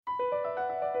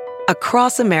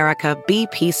Across America,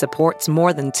 BP supports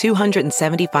more than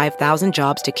 275,000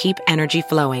 jobs to keep energy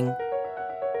flowing.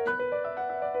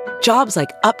 Jobs like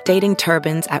updating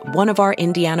turbines at one of our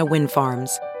Indiana wind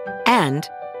farms and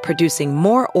producing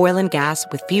more oil and gas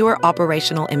with fewer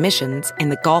operational emissions in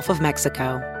the Gulf of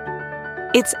Mexico.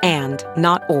 It's and,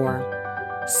 not or.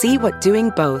 See what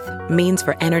doing both means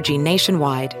for energy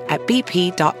nationwide at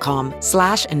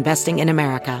bp.com/investing in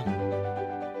America.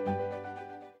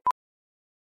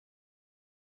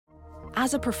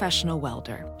 As a professional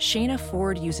welder, Shayna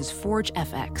Ford uses Forge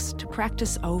FX to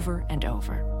practice over and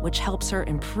over, which helps her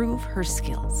improve her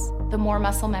skills. The more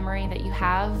muscle memory that you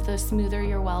have, the smoother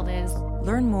your weld is.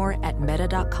 Learn more at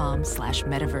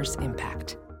meta.com/metaverse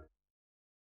impact.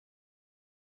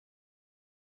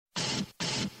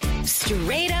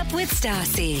 Straight Up with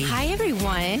Stassi. Hi,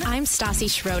 everyone. I'm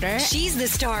Stassi Schroeder. She's the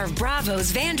star of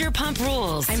Bravo's Vanderpump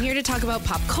Rules. I'm here to talk about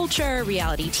pop culture,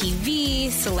 reality TV,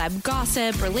 celeb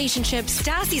gossip, relationships.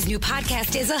 Stassi's new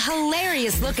podcast is a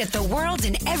hilarious look at the world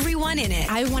and everyone in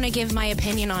it. I want to give my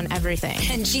opinion on everything.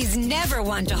 And she's never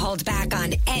one to hold back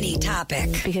on any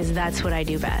topic. Because that's what I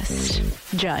do best.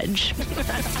 Judge.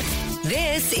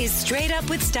 This is Straight Up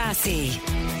with Stassi.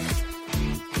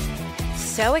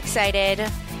 So excited.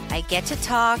 I get to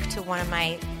talk to one of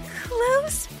my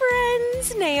close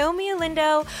friends, Naomie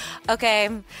Olindo. Okay,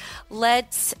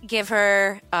 let's give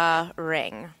her a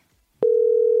ring.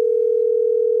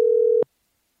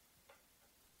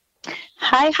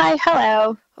 Hi,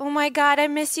 hello. Oh my God, I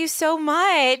miss you so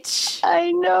much.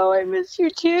 I know, I miss you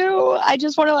too. I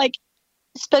just want to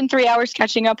spend 3 hours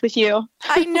catching up with you.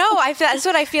 I know. That's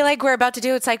what I feel like we're about to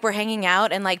do. It's like we're hanging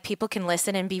out and people can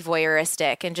listen and be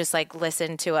voyeuristic and just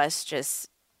listen to us just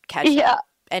catch up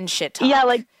and shit talk. Yeah,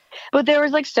 but there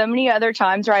was so many other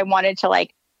times where I wanted to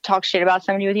talk shit about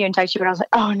somebody with you and text you, but I was like,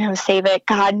 oh no, save it,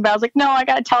 God. But I was like, no, I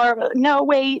gotta tell her. No,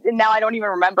 wait, and now I don't even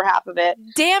remember half of it.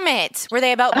 Damn it! Were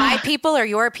they about my people or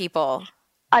your people?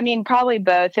 I mean, probably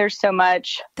both. There's so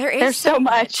much. There's so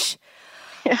much.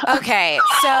 Yeah. Okay,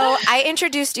 so I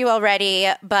introduced you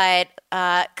already, but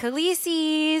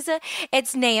Khaleesi's,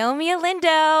 it's Naomie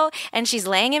Olindo, and she's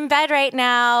laying in bed right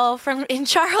now in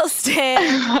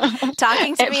Charleston,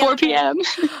 talking to me at 4 p.m.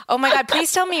 Oh my God,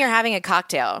 please tell me you're having a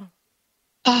cocktail.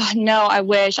 Oh, no, I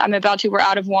wish. I'm about to. We're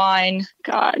out of wine.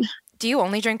 God. Do you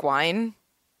only drink wine?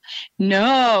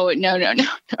 No.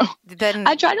 Then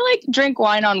I try to drink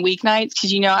wine on weeknights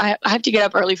because, I have to get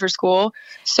up early for school.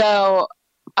 So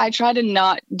I try to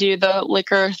not do the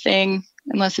liquor thing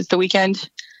unless it's the weekend.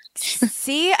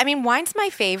 See, I mean, wine's my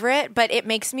favorite, but it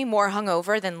makes me more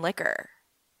hungover than liquor.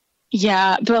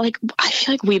 Yeah, but I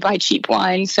feel like we buy cheap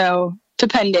wine, so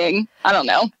depending, I don't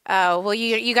know. Oh, well,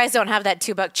 you guys don't have that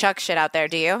 $2 Chuck shit out there,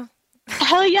 do you?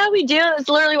 Hell yeah, we do. That's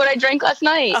literally what I drank last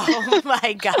night. Oh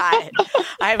my God,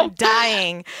 I'm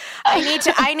dying.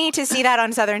 I need to see that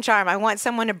on Southern Charm. I want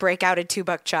someone to break out a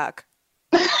 $2 Chuck.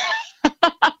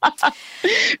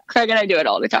 Craig and I do it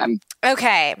all the time.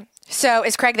 Okay, so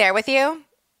is Craig there with you?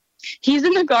 He's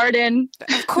in the garden.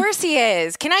 Of course he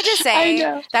is. Can I just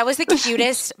say that was the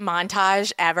cutest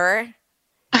montage ever?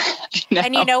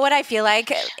 And you know what I feel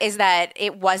like is that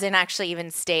it wasn't actually even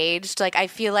staged. I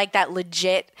feel like that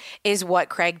legit is what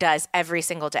Craig does every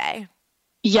single day.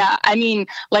 Yeah, I mean,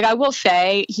 I will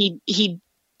say he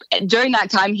during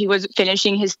that time he was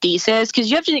finishing his thesis,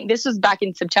 because you have to think this was back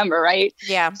in September, right?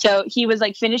 Yeah. So he was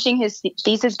finishing his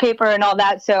thesis paper and all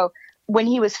that. So when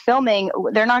he was filming,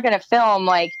 they're not going to film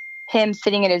him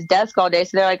sitting at his desk all day.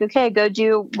 So they're like, okay, go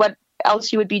do what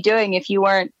else you would be doing if you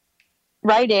weren't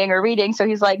writing or reading. So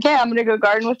he's like, yeah, I'm going to go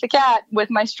garden with the cat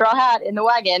with my straw hat in the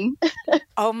wagon.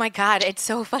 Oh my God, it's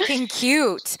so fucking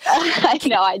cute. I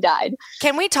know, I died.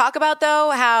 Can we talk about though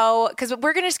because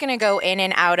we're just going to go in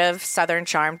and out of Southern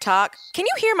Charm talk. Can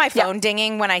you hear my phone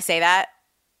dinging when I say that?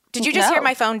 Did you just hear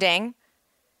my phone ding?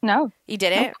 No. You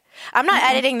didn't? Nope. I'm not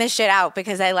editing this shit out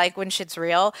because I like when shit's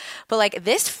real, but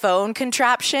this phone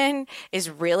contraption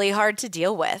is really hard to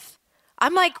deal with.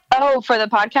 I'm like, oh, for the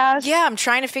podcast? Yeah, I'm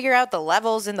trying to figure out the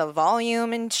levels and the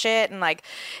volume and shit, and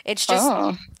it's just,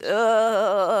 I'm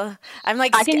I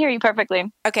can hear you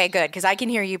perfectly. Okay, good, because I can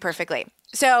hear you perfectly.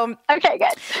 So, okay,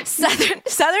 good.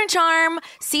 Southern Charm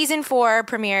season 4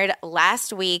 premiered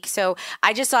last week. So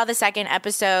I just saw the second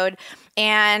episode,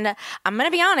 and I'm going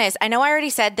to be honest. I know I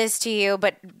already said this to you,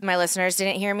 but my listeners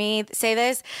didn't hear me say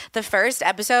this. The first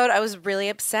episode, I was really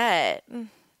upset.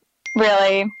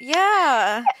 Really?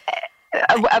 Yeah.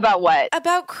 About what?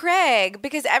 About Craig,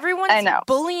 because everyone's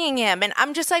bullying him. And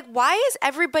I'm just like, why is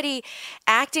everybody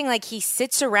acting like he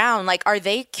sits around? Are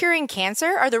they curing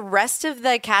cancer? Are the rest of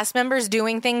the cast members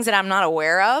doing things that I'm not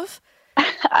aware of?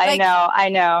 I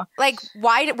know. Like,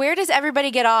 where does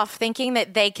everybody get off thinking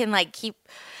that they can like keep,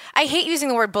 I hate using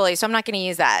the word bully, so I'm not going to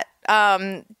use that.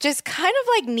 Just kind of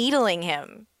like needling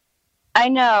him. I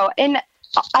know. And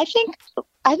I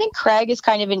think Craig is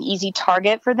kind of an easy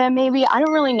target for them, maybe. I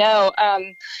don't really know.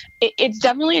 It's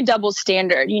definitely a double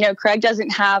standard. You know, Craig doesn't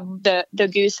have the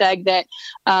goose egg that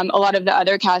a lot of the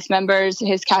other cast members,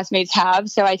 his castmates, have.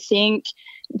 So I think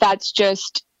that's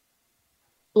just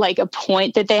like a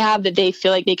point that they have, that they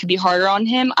feel like they could be harder on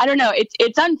him. I don't know.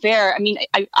 It's unfair. I mean,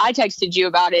 I texted you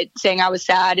about it saying I was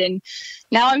sad, and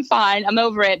now I'm fine. I'm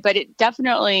over it. But it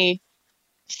definitely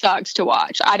sucks to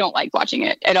watch. I don't like watching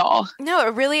it at all. No,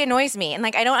 it really annoys me. And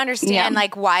like, I don't understand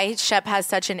like why Shep has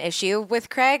such an issue with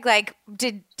Craig. Like,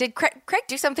 did Craig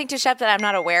do something to Shep that I'm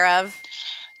not aware of?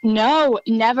 No,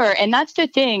 never. And that's the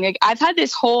thing. Like, I've had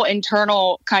this whole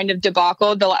internal kind of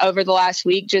debacle over the last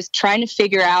week, just trying to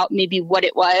figure out maybe what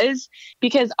it was.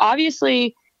 Because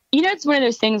obviously, you know, it's one of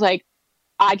those things like,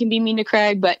 I can be mean to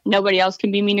Craig, but nobody else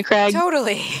can be mean to Craig.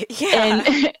 Totally.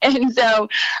 Yeah. And so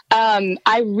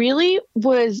I really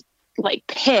was like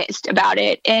pissed about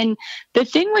it. And the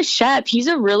thing with Shep, he's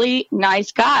a really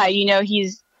nice guy. You know,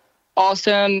 he's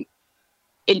awesome.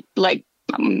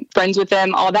 I'm friends with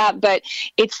him, all that. But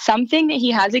it's something that he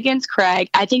has against Craig.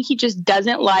 I think he just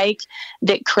doesn't like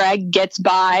that Craig gets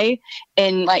by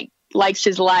and like likes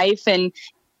his life and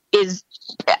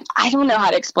I don't know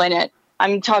how to explain it.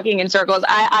 I'm talking in circles.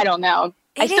 I don't know.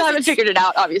 I still haven't figured it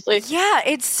out, obviously. Yeah,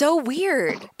 it's so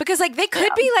weird because like they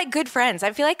could be like good friends.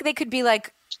 I feel like they could be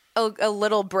like a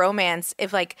little bromance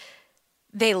if like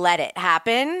they let it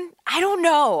happen. I don't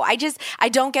know. I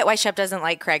don't get why Shep doesn't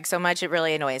like Craig so much. It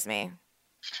really annoys me.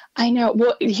 I know.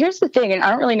 Well, here's the thing, and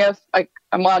I don't really know if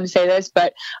I'm allowed to say this,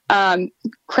 but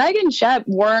Craig and Shep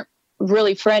weren't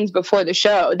really friends before the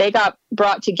show. They got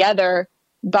brought together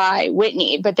by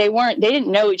Whitney, but they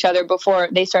didn't know each other before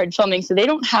they started filming. So they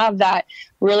don't have that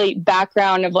really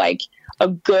background of like a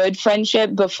good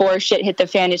friendship before shit hit the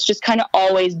fan. It's just kind of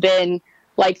always been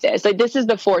like this. Like, this is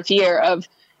the 4th year of,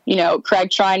 you know,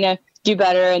 Craig trying to do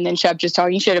better and then Shep just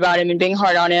talking shit about him and being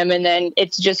hard on him. And then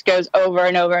it just goes over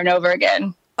and over and over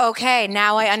again. Okay,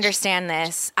 now I understand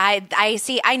this. I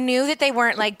see. I knew that they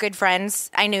weren't like good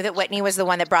friends. I knew that Whitney was the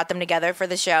one that brought them together for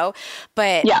the show.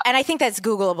 But and I think that's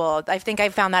Googleable. I think I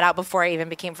found that out before I even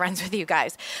became friends with you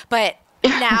guys. But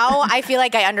now I feel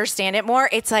like I understand it more.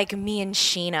 It's like me and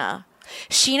Sheena.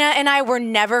 Sheena and I were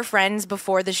never friends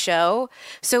before the show.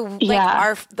 So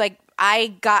like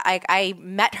I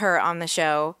met her on the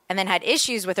show and then had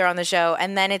issues with her on the show,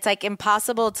 and then it's like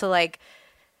impossible to like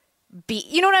be,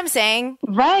 you know what I'm saying?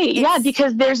 Right. Yeah.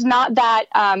 Because there's not that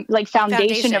like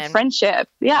foundation of friendship.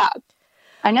 Yeah,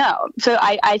 I know. So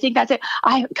I think that's it.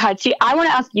 I want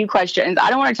to ask you questions. I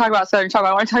don't want to talk about Southern Talk.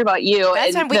 I want to talk about you.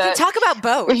 That's fine. We can talk about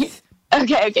both.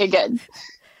 Okay, good.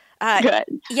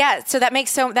 Good. Yeah, so that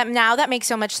makes so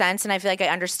much sense, and I feel like I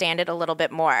understand it a little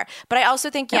bit more. But I also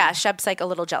think, Shep's like a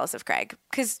little jealous of Craig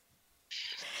because.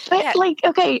 But like,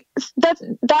 okay,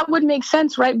 that would make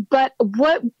sense, right? But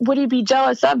what would he be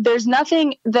jealous of? There's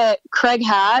nothing that Craig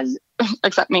has,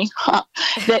 except me,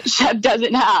 that Shep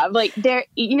doesn't have. Like,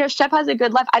 Shep has a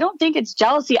good life. I don't think it's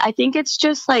jealousy. I think it's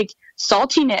just like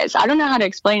saltiness. I don't know how to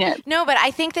explain it. No, but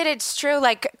I think that it's true.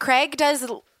 Like, Craig does.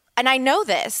 And I know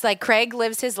this, like Craig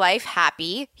lives his life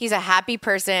happy. He's a happy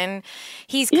person.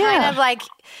 He's kind of like,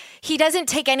 he doesn't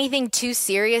take anything too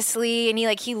seriously. And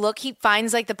he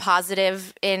finds like the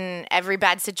positive in every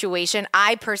bad situation.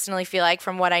 I personally feel like,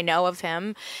 from what I know of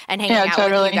him and hanging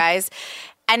out with you guys.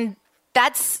 And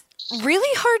that's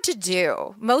really hard to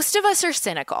do. Most of us are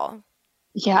cynical.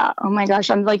 Yeah. Oh my gosh.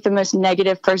 I'm like the most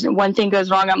negative person. One thing goes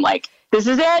wrong, I'm like, this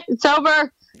is it. It's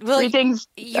over. Well, everything's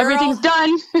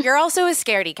done. You're also a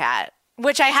scaredy cat,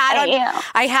 which I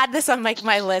had this on like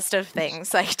my list of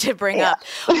things like to bring up.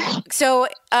 So,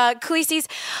 Khaleesi's,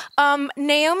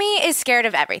 Naomie is scared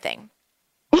of everything.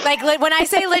 Like when I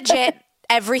say legit,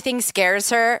 everything scares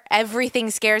her.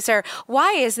 Everything scares her.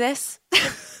 Why is this?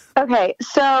 Okay,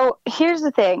 so here's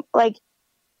the thing. Like,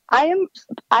 I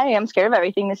am scared of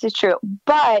everything. This is true.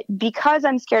 But because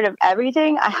I'm scared of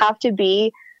everything, I have to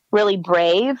be really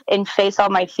brave and face all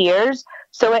my fears.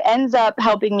 So it ends up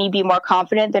helping me be more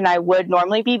confident than I would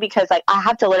normally be, because like I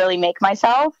have to literally make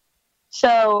myself.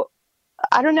 So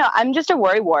I don't know. I'm just a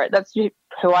worrywart. That's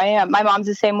who I am. My mom's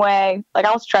the same way. Like,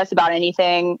 I'll stress about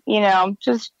anything,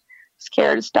 just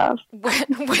scared of stuff.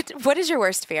 What is your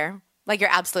worst fear? Like your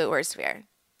absolute worst fear?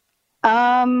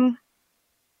 I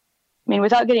mean,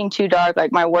 without getting too dark,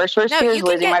 like my worst fear is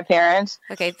losing my parents.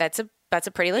 Okay, that's That's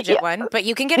a pretty legit one. But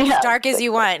you can get as dark as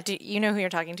you want. Do you know who you're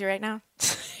talking to right now?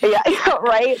 Yeah,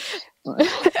 right.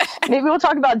 Maybe we'll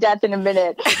talk about death in a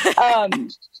minute.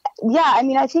 Yeah, I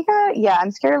mean, I think,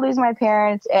 I'm scared of losing my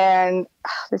parents, and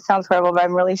this sounds horrible, but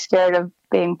I'm really scared of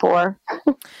being poor.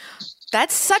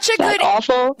 That's such a good,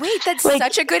 awful. Wait, that's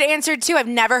such a good answer too. I've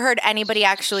never heard anybody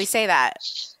actually say that.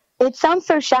 It sounds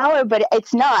so shallow, but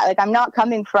it's not. Like, I'm not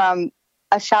coming from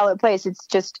a shallow place. It's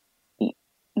just, I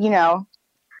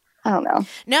don't know.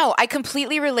 No, I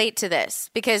completely relate to this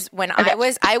because when I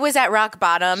was at rock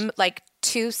bottom like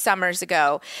 2 summers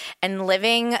ago and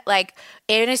living like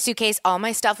in a suitcase, all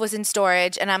my stuff was in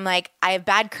storage, and I'm like, I have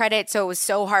bad credit, so it was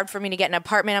so hard for me to get an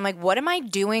apartment. I'm like, what am I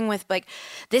doing with, like,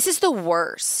 this is the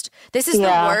worst. This is the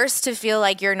worst, to feel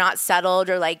like you're not settled,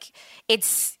 or like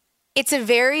it's a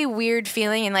very weird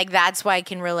feeling, and like that's why I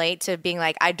can relate to being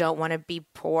like, I don't want to be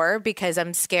poor because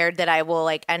I'm scared that I will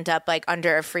like end up like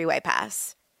under a freeway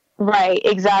pass. Right,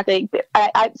 exactly.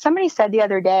 Somebody said the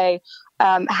other day,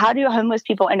 how do homeless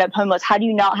people end up homeless? How do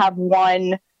you not have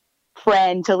one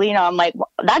friend to lean on? I'm like, well,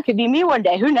 that could be me one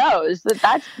day. Who knows?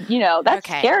 That's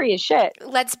okay. Scary as shit.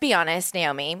 Let's be honest,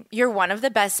 Naomie. You're one of the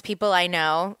best people I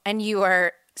know, and you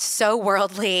are so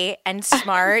worldly and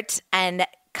smart and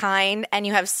kind, and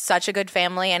you have such a good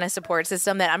family and a support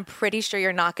system that I'm pretty sure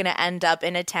you're not going to end up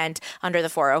in a tent under the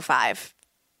 405.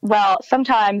 Well,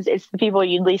 sometimes it's the people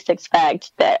you least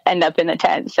expect that end up in the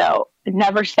tent. So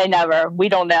never say never. We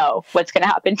don't know what's going to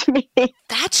happen to me.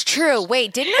 That's true.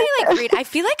 Wait, didn't I read? I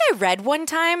feel like I read one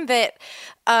time that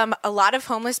a lot of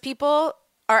homeless people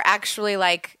are actually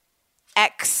like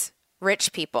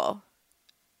ex-rich people.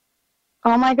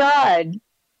 Oh my God.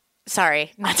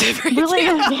 Sorry, not to freak really?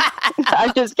 you.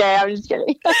 I'm just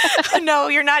kidding. No,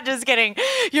 you're not just kidding.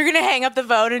 You're going to hang up the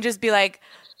phone and just be like,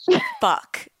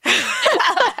 fuck.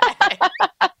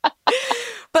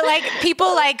 But like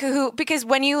people like who, because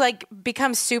when you like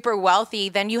become super wealthy,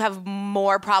 then you have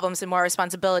more problems and more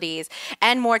responsibilities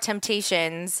and more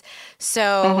temptations.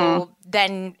 So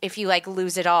then if you like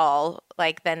lose it all,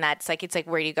 like then that's like, it's like,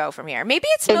 where do you go from here? Maybe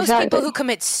it's most people who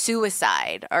commit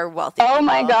suicide are wealthy. Oh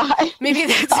my God. Maybe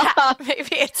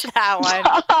it's that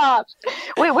one.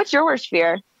 Wait, what's your worst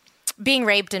fear? Being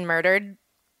raped and murdered.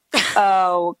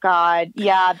 Oh God.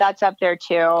 Yeah, that's up there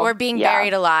too. Or being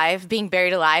buried alive. Being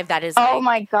buried alive, that is oh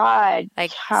my God.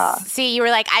 Like, see, you were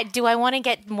like, do I want to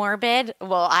get morbid?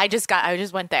 Well, I just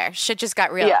went there. Shit just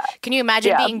got real. Yeah. Can you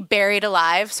imagine being buried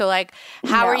alive? So like,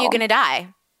 how are you going to die?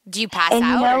 Do you pass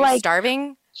out? Are you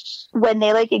starving? When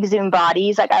they like exhume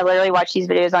bodies, like I literally watch these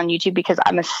videos on YouTube because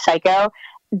I'm a psycho.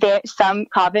 Some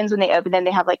coffins, when they open them,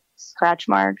 they have like scratch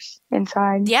marks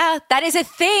inside. Yeah, that is a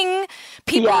thing.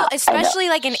 People, especially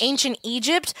like in ancient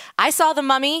Egypt, I saw The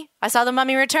Mummy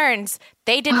Returns.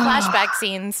 They did flashback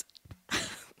scenes.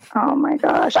 Oh my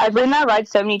gosh. I've ridden that ride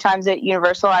so many times at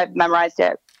Universal, I've memorized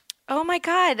it. Oh my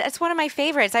God, that's one of my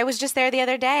favorites. I was just there the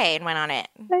other day and went on it.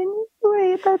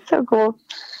 Wait, that's so cool.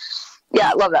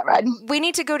 Yeah, I love that ride. We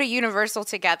need to go to Universal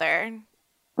together.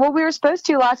 Well, we were supposed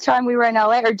to last time we were in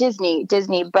LA, or Disney,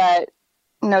 but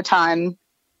no time.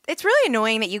 It's really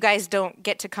annoying that you guys don't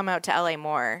get to come out to LA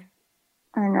more.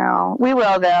 I know. We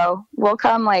will, though. We'll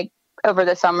come like over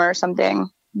the summer or something,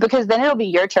 because then it'll be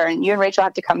your turn. You and Rachel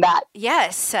have to come back.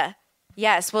 Yes.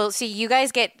 Well, see, you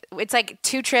guys it's like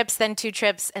 2 trips, then 2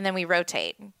 trips, and then we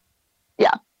rotate.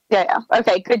 Yeah.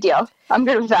 Okay, good deal. I'm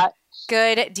good with that.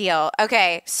 Good deal.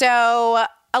 Okay, so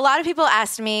a lot of people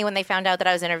asked me when they found out that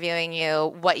I was interviewing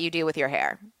you what you do with your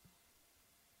hair.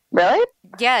 Really?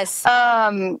 Yes.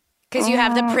 Because you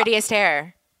have the prettiest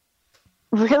hair.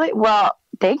 Really? Well,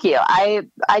 thank you. I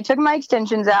took my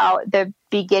extensions out the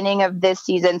beginning of this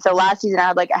season. So last season I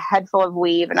had like a head full of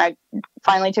weave, and I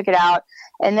finally took it out.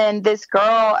 And then this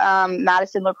girl,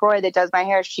 Madison LaCroix, that does my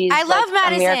hair, I love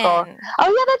Madison. A miracle. Oh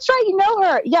yeah, that's right. You know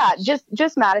her. Yeah,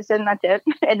 just Madison. That's it.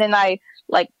 And then I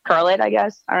like curl it, I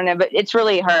guess. I don't know, but it's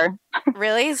really her.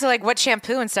 Really? So like what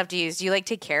shampoo and stuff do you use? Do you like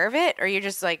take care of it, or you're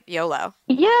just like YOLO?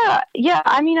 Yeah.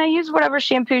 I mean, I use whatever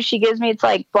shampoo she gives me. It's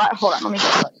like black. Hold on, let me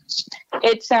just look.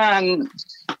 It's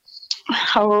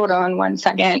hold on one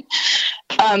second.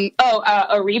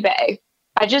 Oribe.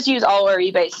 I just use all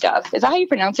Oribe stuff. Is that how you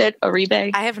pronounce it?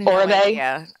 Oribe? I have no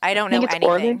idea. I don't know anything.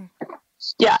 Oribe?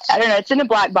 Yeah, I don't know. It's in a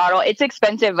black bottle. It's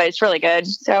expensive, but it's really good.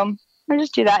 So I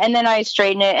just do that. And then I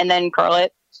straighten it and then curl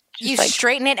it. You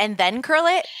straighten it and then curl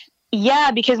it?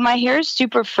 Yeah, because my hair is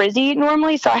super frizzy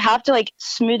normally. So I have to like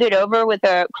smooth it over with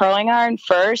a curling iron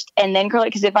first and then curl it.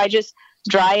 Because if I just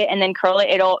dry it, and then curl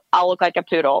it, I'll look like a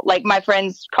poodle. Like my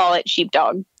friends call it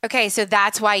sheepdog. Okay, so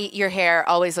that's why your hair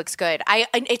always looks good.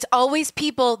 It's always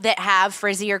people that have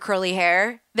frizzy or curly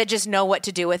hair that just know what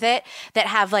to do with it that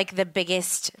have like the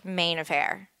biggest mane of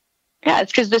hair. Yeah,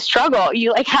 it's because the struggle.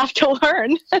 You like have to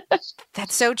learn.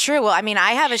 That's so true. Well, I mean,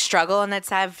 I have a struggle, and that's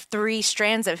have 3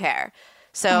 strands of hair.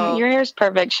 So your hair's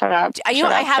perfect. Shut up.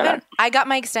 I got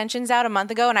my extensions out a month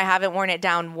ago, and I haven't worn it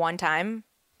down one time.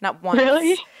 Not once.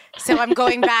 Really? So I'm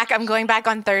going back. I'm going back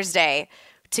on Thursday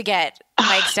to get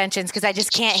my extensions because I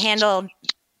just can't handle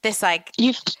this. Like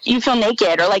you feel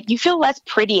naked, or like you feel less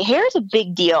pretty. Hair is a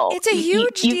big deal. It's a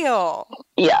huge deal.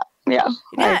 Yeah,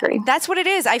 I agree. That's what it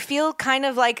is. I feel kind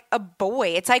of like a boy.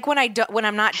 It's like when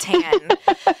I'm not tan,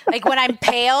 like when I'm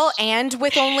pale and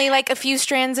with only like a few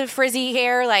strands of frizzy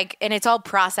hair, like, and it's all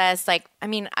processed. Like, I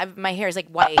mean, my hair is like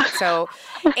white, so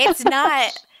it's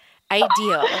not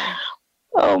ideal.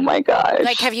 Oh my gosh.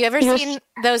 Like, have you ever seen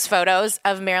those photos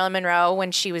of Marilyn Monroe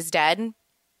when she was dead?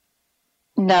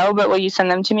 No, but will you send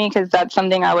them to me? Because that's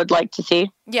something I would like to see.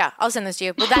 Yeah, I'll send this to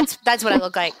you. But that's what I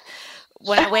look like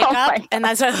when I wake up, and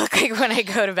that's what I look like when I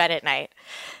go to bed at night.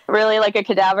 Really? Like a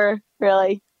cadaver?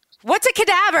 Really? What's a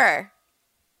cadaver?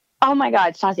 Oh my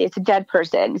God, Stassi, it's a dead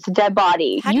person. It's a dead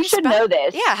body. You should know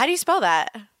this. Yeah, how do you spell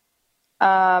that?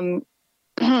 CADAV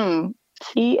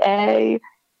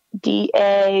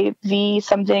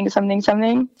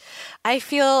something. I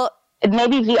feel...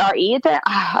 Maybe VRE?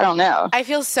 I don't know. I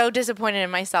feel so disappointed in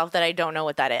myself that I don't know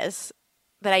what that is.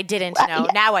 That I didn't know.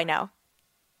 Yeah. Now I know.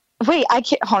 Wait, I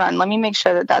can't. Hold on. Let me make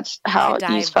sure that that's how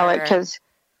you spell it. Because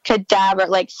cadaver,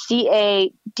 like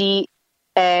CADA.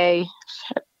 Oh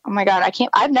my God, I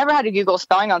can't. I've never had to Google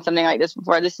spelling on something like this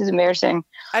before. This is embarrassing.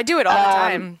 I do it all the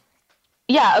time.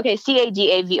 Yeah. Okay.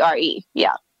 CADAVRE.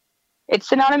 Yeah. It's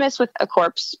synonymous with a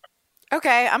corpse.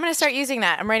 Okay. I'm going to start using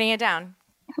that. I'm writing it down.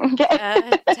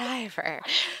 Okay. Diver.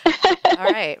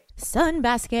 All right.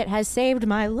 Sunbasket has saved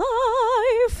my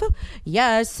life.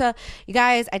 Yes. You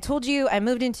guys, I told you I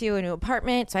moved into a new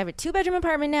apartment. So I have a 2-bedroom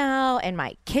apartment now, and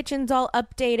my kitchen's all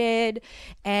updated.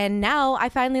 And now I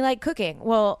finally like cooking.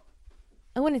 Well,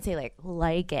 I wouldn't say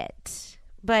like it,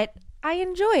 but I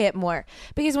enjoy it more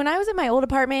because when I was in my old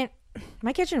apartment,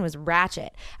 my kitchen was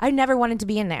ratchet. I never wanted to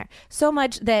be in there so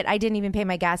much that I didn't even pay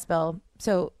my gas bill.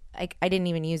 So I didn't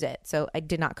even use it. So I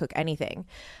did not cook anything.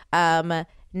 Now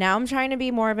I'm trying to be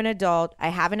more of an adult. I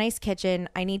have a nice kitchen.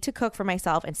 I need to cook for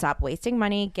myself and stop wasting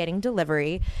money getting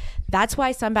delivery. That's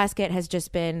why Sunbasket has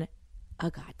just been a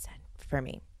godsend for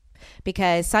me,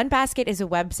 because Sunbasket is a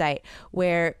website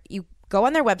where you go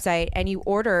on their website and you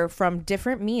order from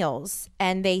different meals,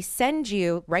 and they send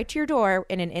you right to your door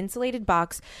in an insulated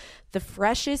box the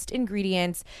freshest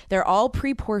ingredients. They're all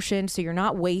pre-portioned, so you're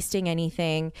not wasting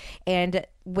anything, and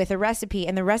with a recipe.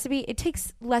 And the recipe, it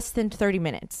takes less than 30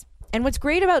 minutes. And what's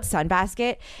great about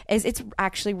Sunbasket is it's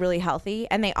actually really healthy,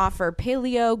 and they offer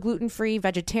paleo, gluten-free,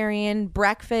 vegetarian,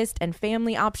 breakfast, and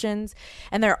family options.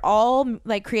 And they're all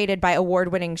like created by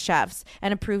award-winning chefs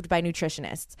and approved by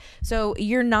nutritionists. So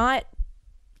you're not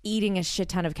eating a shit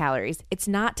ton of calories. It's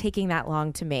not taking that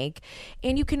long to make.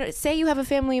 And you can say you have a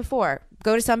family of 4.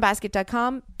 Go to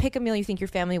sunbasket.com, pick a meal you think your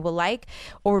family will like,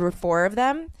 order 4 of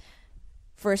them.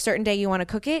 For a certain day you want to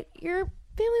cook it, your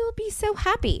family will be so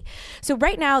happy. So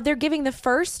right now they're giving the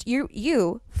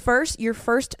your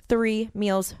first 3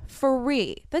 meals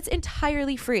free. That's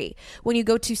entirely free when you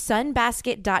go to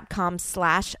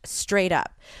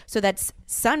sunbasket.com/straight-up. So that's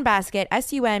Sunbasket,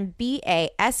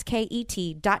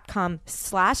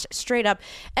 sunbasket.com/straight-up,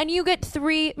 and you get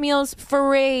 3 meals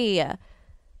free.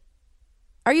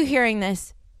 Are you hearing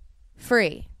this?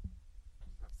 Free.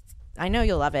 I know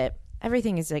you'll love it.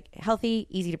 Everything is like healthy,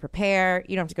 easy to prepare.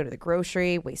 You don't have to go to the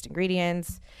grocery, waste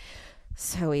ingredients.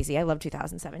 So easy. I love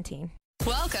 2017.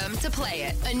 Welcome to Play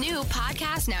It, a new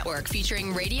podcast network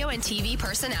featuring radio and TV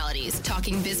personalities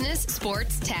talking business,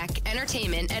 sports, tech,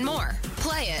 entertainment, and more.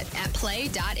 Play it at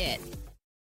play.it.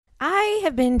 I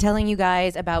have been telling you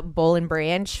guys about Boll &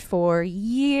 Branch for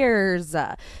years.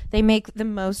 They make the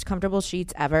most comfortable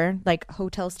sheets ever, like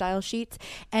hotel-style sheets.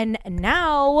 And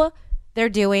now they're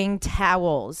doing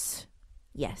towels.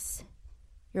 Yes,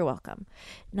 you're welcome.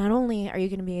 Not only are you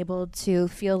going to be able to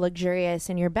feel luxurious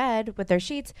in your bed with their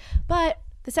sheets, but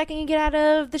the second you get out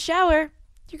of the shower,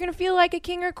 you're going to feel like a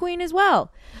king or queen as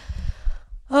well.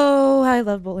 Oh, I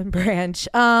love Boll & Branch.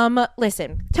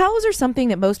 Listen, towels are something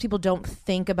that most people don't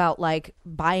think about like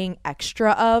buying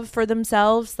extra of for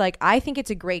themselves. Like, I think it's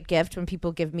a great gift when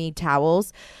people give me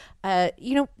towels.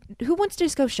 who wants to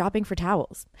just go shopping for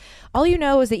towels? All you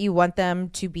know is that you want them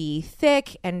to be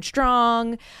thick and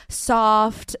strong,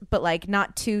 soft, but like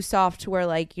not too soft to where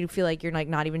like you feel like you're like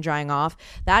not even drying off.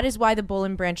 That is why the Boll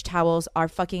and Branch towels are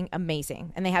fucking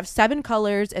amazing. And they have 7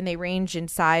 colors and they range in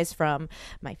size from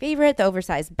my favorite, the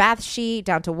oversized bath sheet,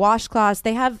 down to washcloths.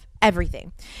 They have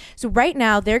everything. So right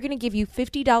now they're going to give you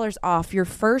 $50 off your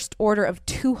first order of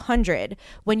 200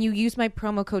 when you use my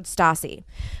promo code Stassi.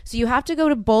 So you have to go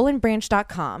to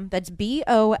bollandbranch.com. That's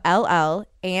BOLL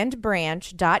and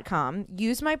branch.com.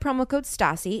 Use my promo code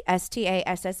Stassi,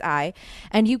 STASSI,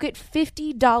 and you get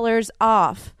 $50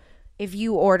 off if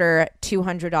you order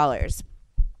 $200.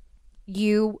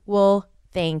 You will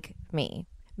thank me.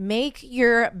 Make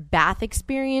your bath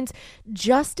experience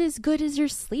just as good as your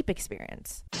sleep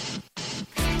experience.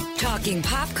 Talking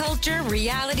pop culture,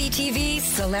 reality TV,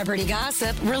 celebrity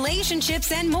gossip,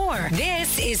 relationships, and more.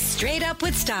 This is Straight Up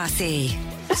with Stassi.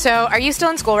 So, are you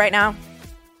still in school right now?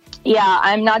 Yeah,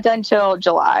 I'm not done till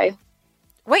July.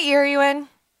 What year are you in?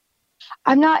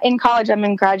 I'm not in college. I'm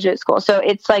in graduate school. So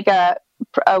it's like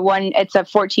it's a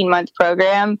 14-month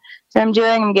program that I'm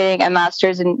doing. I'm getting a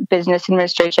master's in business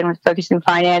administration with focus in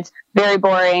finance. Very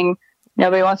boring.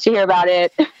 Nobody wants to hear about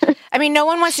it. I mean, no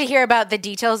one wants to hear about the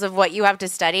details of what you have to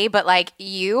study, but like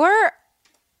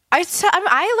I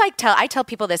tell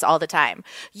people this all the time.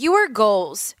 Your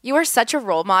goals, you are such a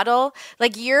role model.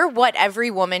 Like you're what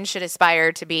every woman should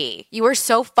aspire to be. You are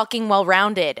so fucking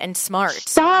well-rounded and smart.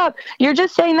 Stop. You're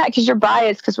just saying that because you're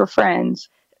biased because we're friends.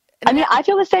 I mean, I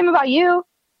feel the same about you.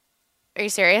 Are you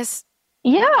serious?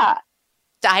 Yeah.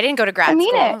 I didn't go to grad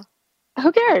school. I mean it.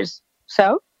 Who cares?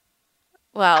 So?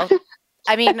 Well,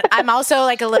 I mean, I'm also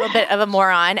like a little bit of a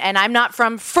moron, and I'm not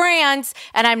from France,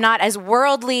 and I'm not as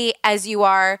worldly as you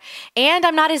are, and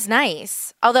I'm not as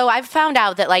nice. Although I've found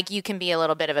out that like you can be a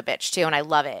little bit of a bitch too, and I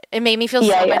love it. It made me feel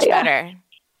so much better.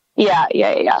 Yeah.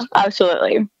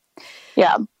 Absolutely.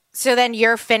 Yeah. So then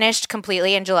you're finished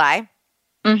completely in July?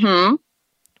 Mm-hmm.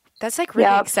 That's like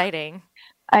really exciting.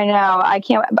 I know. I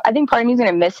think part of me is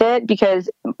going to miss it because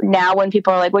now when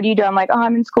people are like, what do you do? I'm like, oh,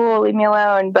 I'm in school. Leave me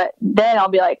alone. But then I'll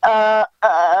be like, I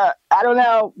don't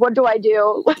know. What do I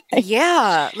do?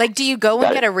 Yeah. Like, do you go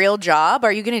and get a real job?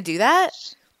 Are you going to do that?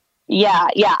 Yeah.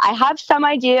 I have some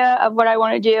idea of what I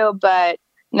want to do, but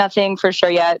nothing for sure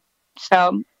yet.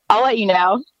 So I'll let you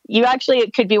know. You actually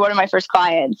could be one of my first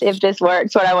clients if this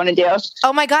works, what I want to do.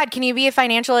 Oh my God. Can you be a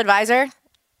financial advisor?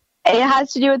 It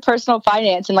has to do with personal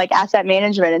finance and like asset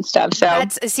management and stuff. So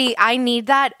I need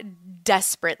that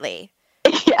desperately.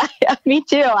 Yeah, me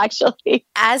too, actually.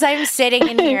 As I'm sitting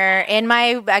in here in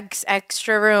my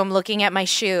extra room looking at my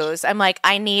shoes, I'm like,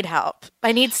 I need help.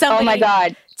 I need somebody oh my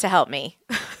God. to help me.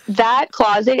 That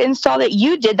closet install that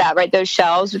you did that, right? Those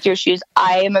shelves with your shoes.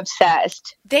 I am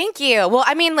obsessed. Thank you. Well,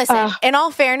 I mean, listen, in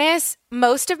all fairness,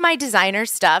 most of my designer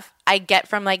stuff I get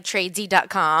from like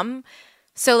tradesy.com.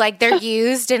 So like they're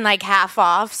used and like half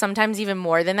off, sometimes even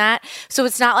more than that. So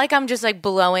it's not like I'm just like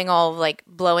blowing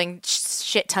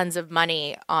shit tons of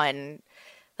money on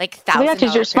like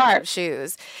 $1,000 pairs of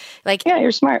shoes. Like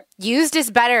you're smart. Used is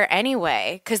better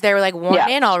anyway because they were like worn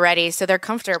in already, so they're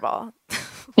comfortable.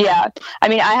 Yeah, I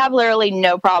mean, I have literally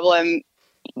no problem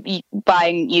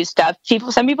buying used stuff.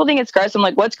 Some people think it's gross. I'm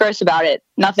like, what's gross about it?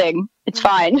 Nothing. It's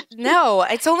fine. No,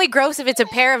 it's only gross if it's a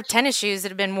pair of tennis shoes that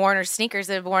have been worn or sneakers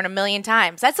that have been worn 1,000,000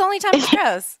 times. That's the only time it's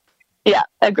gross. Yeah,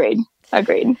 agreed.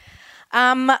 Okay,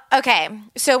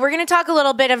 so we're going to talk a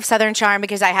little bit of Southern Charm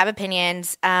because I have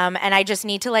opinions, and I just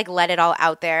need to like let it all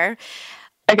out there.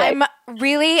 Okay. I'm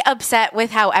really upset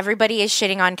with how everybody is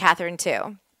shitting on Catherine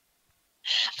too.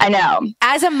 I know.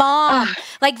 As a mom,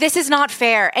 like this is not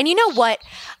fair. And you know what?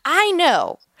 I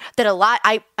know that a lot.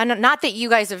 Not that you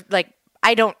guys have like.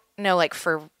 I don't know like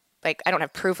for like I don't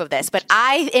have proof of this, but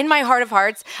in my heart of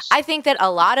hearts, I think that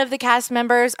a lot of the cast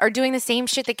members are doing the same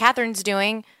shit that Catherine's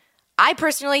doing. I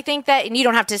personally think that, and you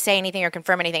don't have to say anything or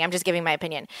confirm anything. I'm just giving my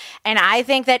opinion. And I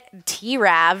think that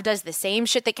T-Rav does the same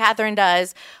shit that Catherine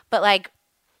does, but like.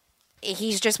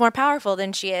 He's just more powerful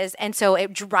than she is. And so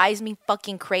it drives me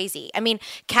fucking crazy. I mean,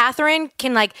 Catherine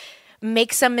can like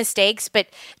make some mistakes, but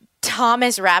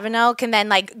Thomas Ravenel can then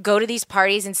like go to these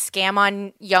parties and scam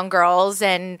on young girls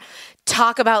and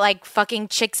talk about like fucking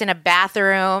chicks in a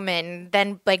bathroom and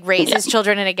then like raise his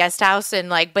children in a guest house and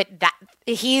like, but that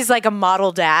he's like a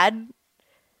model dad.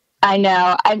 I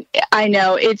know. I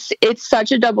know. It's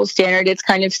such a double standard. It's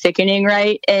kind of sickening,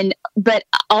 right? But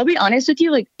I'll be honest with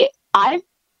you, like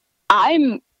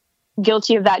I'm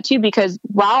guilty of that too, because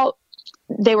while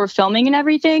they were filming and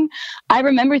everything, I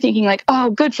remember thinking like, oh,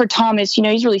 good for Thomas. You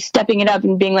know, he's really stepping it up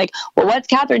and being like, well, what's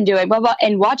Catherine doing? Blah, blah.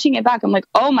 And watching it back, I'm like,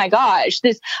 oh my gosh,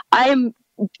 I am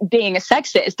being a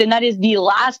sexist. And that is the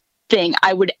last thing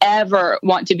I would ever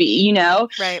want to be, you know?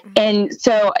 Right. And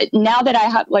so now that I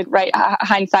have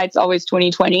hindsight's always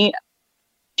 2020,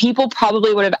 people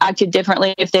probably would have acted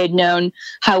differently if they'd known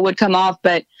how it would come off.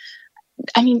 But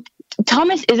I mean,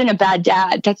 Thomas isn't a bad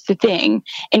dad. That's the thing.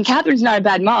 And Catherine's not a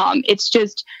bad mom. It's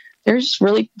just, they're just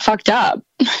really fucked up.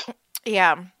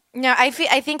 Yeah. No, I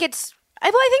think it's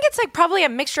like probably a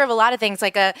mixture of a lot of things,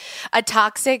 like a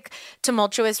toxic,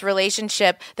 tumultuous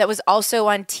relationship that was also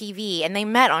on TV, and they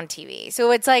met on TV.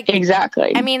 So it's like,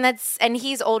 exactly. I mean, and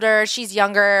he's older, she's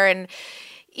younger, and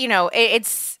you know,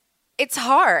 it's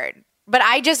hard. But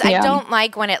I don't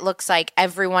like when it looks like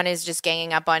everyone is just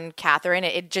ganging up on Catherine.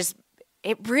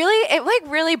 It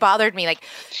really bothered me, like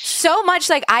so much.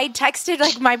 Like I texted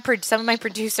like some of my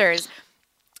producers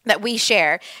that we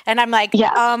share, and I'm like,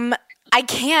 I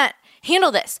can't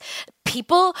handle this.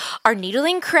 People are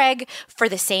needling Craig for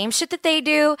the same shit that they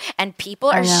do, and people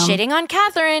are shitting on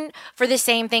Catherine for the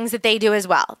same things that they do as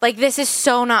well. Like, this is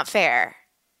so not fair.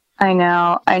 I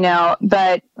know.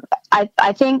 But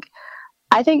I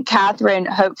think Catherine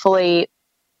hopefully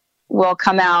will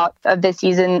come out of this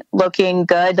season looking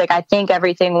good. Like, I think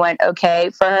everything went okay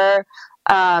for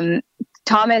her.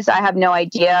 Thomas, I have no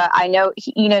idea. I know,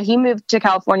 he moved to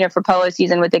California for polo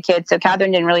season with the kids, so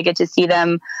Catherine didn't really get to see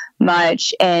them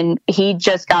much, and he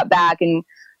just got back. And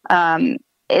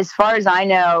as far as I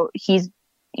know, he's,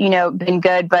 been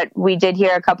good, but we did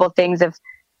hear a couple of things of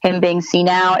him being seen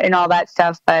out and all that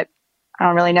stuff, but I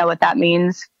don't really know what that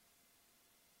means.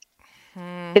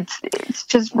 It's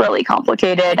just really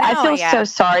complicated. I feel so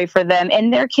sorry for them,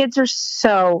 and their kids are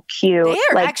so cute. They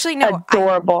are actually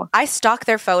adorable. I stalk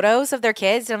their photos of their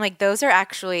kids, and I'm like, those are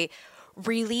actually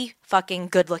really fucking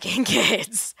good-looking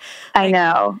kids. I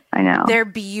know. They're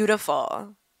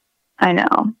beautiful. I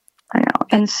know,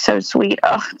 and so sweet.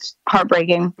 Oh, it's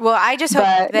heartbreaking. Well, I just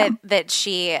hope that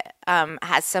she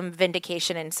has some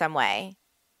vindication in some way.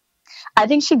 I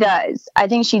think she does,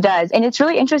 and it's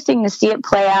really interesting to see it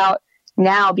play out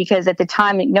now, because at the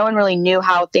time, no one really knew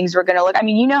how things were going to look. I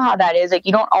mean, you know how that is. Like,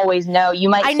 you don't always know. You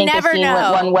might think the scene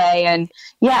went one way, and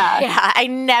I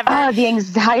never. Oh, the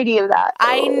anxiety of that.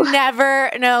 I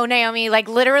never know, Naomi. Like,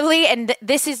 literally, and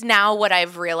this is now what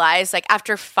I've realized. Like,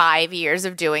 after 5 years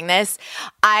of doing this,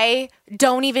 I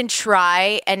don't even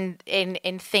try and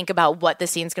think about what the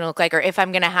scene's going to look like, or if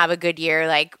I'm going to have a good year,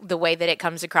 like the way that it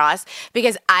comes across,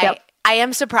 because I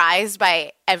am surprised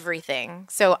by everything.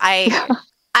 So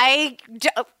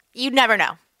you never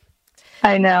know.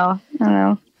 I know.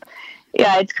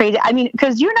 Yeah, it's crazy. I mean,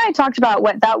 because you and I talked about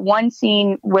that one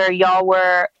scene where y'all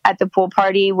were at the pool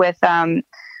party with,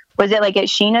 was it like at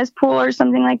Sheena's pool or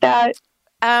something like that?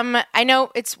 I know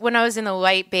it's when I was in the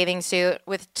white bathing suit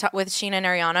with Sheena and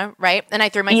Ariana, right? And I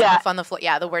threw myself on the floor.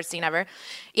 Yeah, the worst scene ever.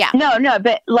 Yeah. No,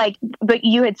 but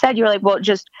you had said, you were like, well,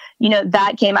 just,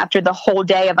 that came after the whole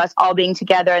day of us all being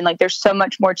together, and like, there's so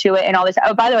much more to it and all this.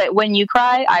 Oh, by the way, when you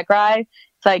cry, I cry.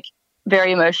 It's like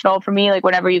very emotional for me, like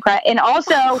whenever you cry. And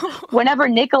also, whenever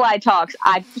Nikolai talks,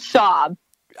 I sob.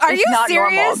 Are you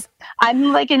serious? Normal.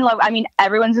 I'm like in love. I mean,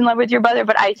 everyone's in love with your brother,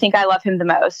 but I think I love him the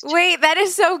most. Wait, that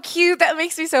is so cute. That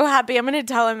makes me so happy. I'm going to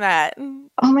tell him that.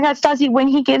 Oh my God, Stassi, when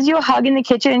he gives you a hug in the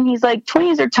kitchen and he's like,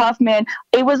 20s are tough, man.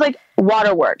 It was like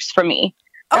waterworks for me.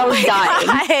 I was dying.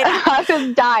 I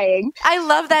was dying. I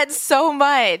love that so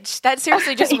much. That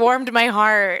seriously just warmed my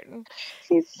heart.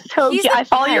 He's so cute. I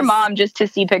follow your mom just to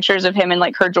see pictures of him and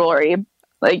like her jewelry.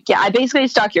 Like, yeah, I basically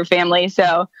stalk your family.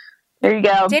 So there you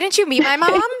go. Didn't you meet my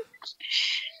mom?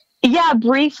 Yeah,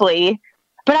 briefly.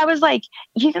 But I was like,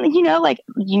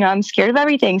 I'm scared of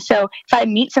everything. So if I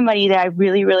meet somebody that I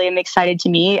really, really am excited to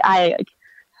meet, I have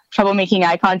trouble making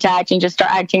eye contact and just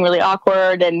start acting really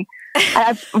awkward. And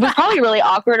I was probably really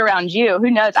awkward around you. Who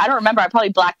knows? I don't remember. I probably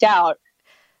blacked out.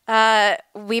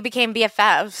 We became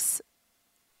BFFs.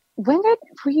 When did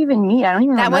we even meet? I don't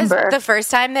even remember. That was the first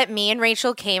time that me and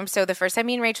Rachel came. So the first time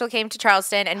me and Rachel came to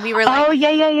Charleston, and we were like, oh,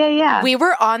 yeah. We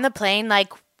were on the plane,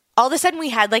 like, all of a sudden we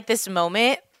had like this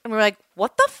moment, and we were like,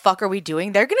 what the fuck are we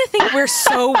doing? They're going to think we're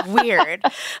so weird.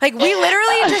 Like, we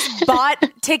literally just bought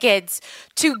tickets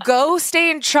to go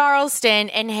stay in Charleston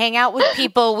and hang out with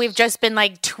people we've just been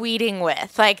like tweeting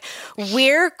with. Like,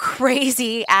 we're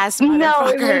crazy ass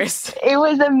motherfuckers. No, it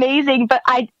was amazing. But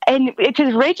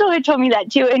because Rachel had told me that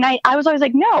too. And I was always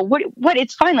like, no, what?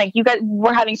 It's fine. Like, you guys,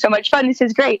 we're having so much fun. This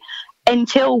is great.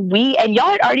 Until and y'all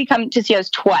had already come to see us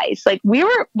twice. Like, we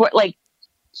were like,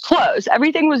 close.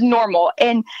 Everything was normal.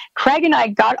 And Craig and I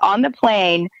got on the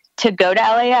plane to go to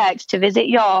LAX to visit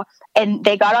y'all. And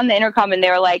they got on the intercom and they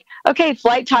were like, okay,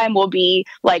 flight time will be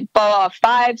like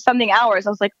 5 something hours. I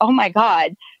was like, oh my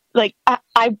God. Like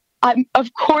I'm,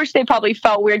 of course they probably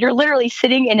felt weird. You're literally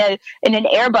sitting in an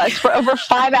Airbus for over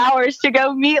 5 hours to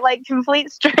go meet like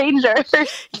complete strangers.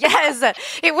 Yes,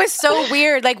 it was so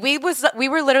weird. Like we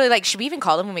were literally like, should we even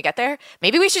call them when we get there?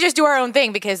 Maybe we should just do our own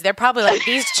thing because they're probably like,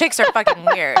 these chicks are fucking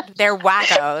weird. They're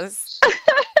wackos.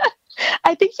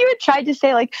 I think you had tried to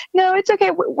say like, no, it's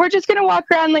okay. We're just going to walk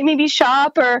around, like maybe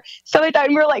shop or something like that.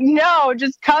 And we're like, no,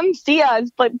 just come see us,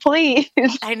 but please.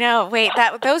 I know. Wait,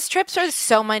 those trips are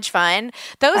so much fun.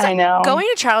 I know. Going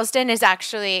to Charleston is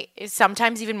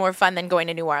sometimes even more fun than going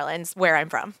to New Orleans, where I'm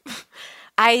from.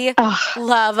 I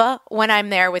love when I'm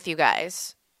there with you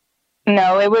guys.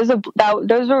 No, it was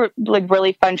those were like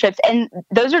really fun trips. And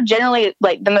those are generally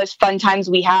like the most fun times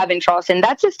we have in Charleston.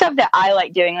 That's the stuff that I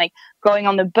like doing, like going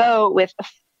on the boat with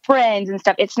friends and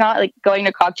stuff. It's not like going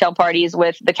to cocktail parties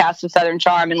with the cast of Southern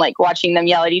Charm and like watching them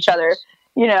yell at each other,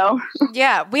 you know?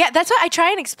 Yeah, that's what I try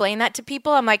and explain that to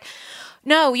people. I'm like,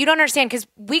 no, you don't understand, because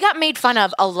we got made fun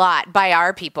of a lot by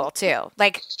our people too.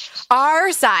 Like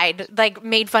our side, like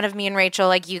made fun of me and Rachel.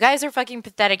 Like, you guys are fucking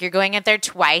pathetic. You're going out there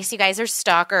twice. You guys are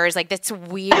stalkers. Like, that's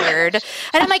weird. And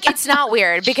I'm like, it's not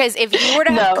weird, because if you were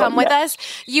to have come with us,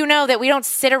 you know that we don't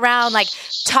sit around like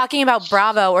talking about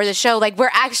Bravo or the show. Like,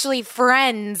 we're actually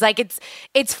friends. Like,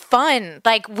 it's fun.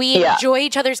 Like, we enjoy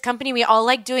each other's company. We all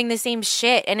like doing the same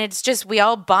shit, and it's just, we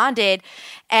all bonded.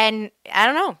 And I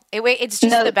don't know. It's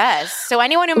just the best. So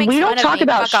anyone who makes fun of me,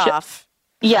 fuck off.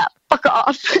 Yeah, fuck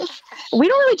off. We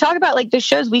don't really talk about like the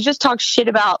shows. We just talk shit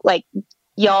about like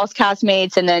y'all's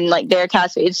castmates and then like their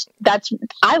castmates.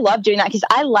 I love doing that because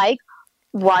I like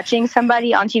watching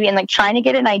somebody on TV and like trying to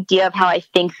get an idea of how I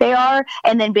think they are,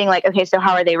 and then being like, okay, so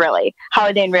how are they really? How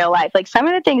are they in real life? Like some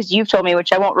of the things you've told me,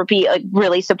 which I won't repeat, like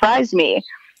really surprised me.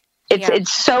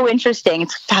 It's so interesting.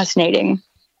 It's fascinating.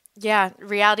 Yeah,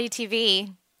 reality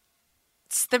TV.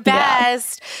 It's the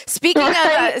best.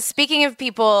 Yeah. Speaking of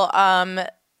people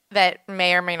that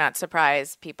may or may not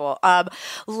surprise people,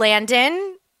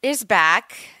 Landon is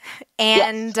back,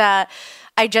 and I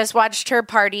just watched her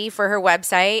party for her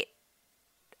website.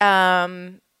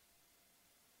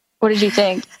 What did you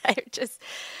think?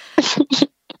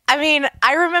 I mean,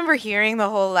 I remember hearing the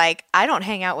whole, like, I don't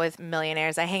hang out with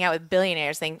millionaires, I hang out with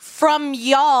billionaires thing from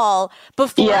y'all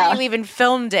before you even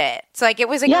filmed it. So, like, it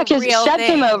was like a real thing. Yeah, because Chef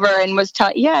came over and was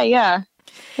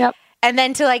Yep. And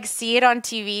then to, like, see it on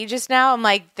TV just now, I'm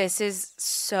like, this is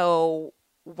so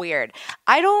weird.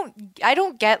 I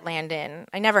don't get Landon.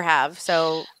 I never have,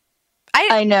 so...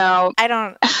 I know. I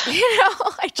don't,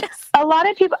 I just... A lot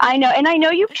of people, I know, and I know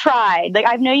you've tried. Like,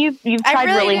 I know you've tried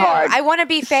really hard. I want to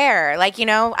be fair. Like, I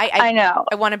know.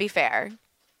 I want to be fair.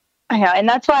 I know, and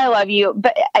that's why I love you.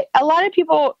 But a lot of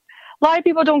people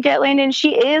don't get Landon.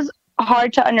 She is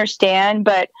hard to understand,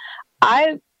 but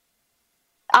I've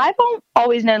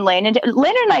always known Landon.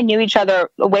 Landon and I knew each other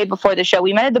way before the show.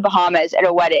 We met at the Bahamas at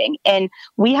a wedding, and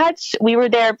we were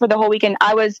there for the whole weekend.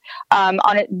 I was on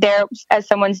it there as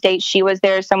someone's date. She was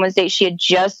there as someone's date. She had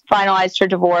just finalized her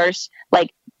divorce,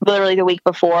 like literally the week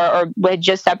before, or had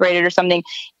just separated or something.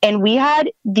 And we had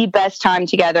the best time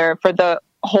together for the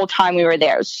whole time we were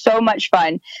there. It was so much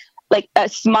fun. Like a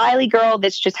smiley girl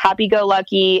that's just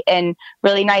happy-go-lucky and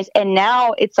really nice. And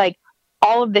now it's like,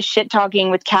 all of the shit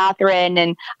talking with Catherine,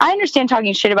 and I understand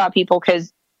talking shit about people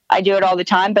because I do it all the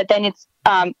time, but then it's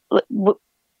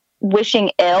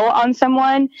wishing ill on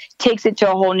someone takes it to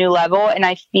a whole new level. And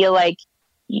I feel like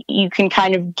you can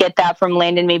kind of get that from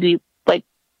Landon, maybe like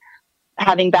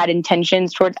having bad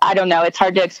intentions towards, I don't know. It's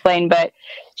hard to explain, but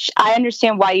I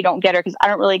understand why you don't get her, because I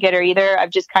don't really get her either. I've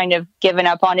just kind of given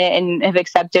up on it and have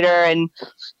accepted her. And,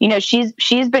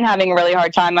 she's been having a really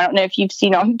hard time. I don't know if you've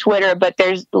seen on Twitter, but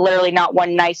there's literally not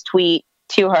one nice tweet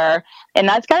to her. And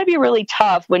that's got to be really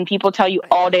tough when people tell you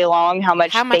all day long how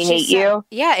much they hate you.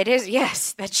 Yeah, it is.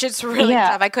 Yes, that shit's really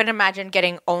tough. I couldn't imagine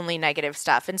getting only negative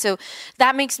stuff. And so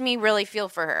that makes me really feel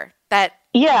for her. That's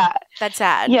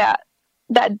sad. Yeah.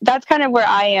 That's kind of where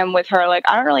I am with her. Like,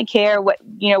 I don't really care what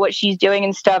she's doing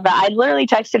and stuff. But I literally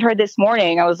texted her this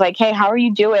morning. I was like, hey, how are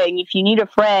you doing? If you need a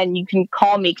friend, you can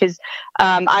call me, because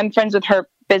I'm friends with her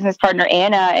business partner,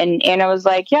 Anna. And Anna was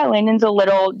like, yeah, Landon's a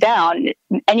little down.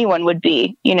 Anyone would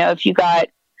be, if you got...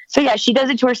 So yeah, she does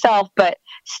it to herself, but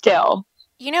still.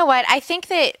 You know what? I think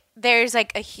that there's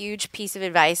like a huge piece of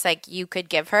advice like you could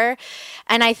give her.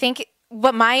 And I think...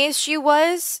 what my issue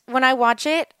was when I watch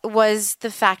it was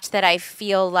the fact that I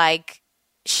feel like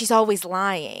she's always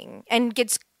lying and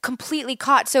gets completely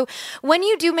caught. So when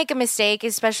you do make a mistake,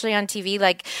 especially on TV,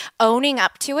 like owning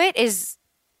up to it is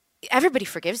everybody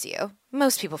forgives you.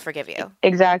 Most people forgive you.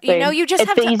 Exactly. You know, you just it's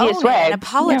have the to easiest own way. it and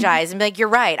apologize and be like, you're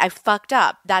right. I fucked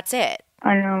up. That's it.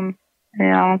 I know.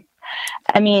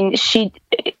 I mean,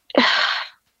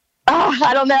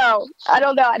 I don't know. I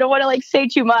don't want to like say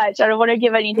too much. I don't want to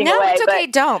give anything away. No, it's okay.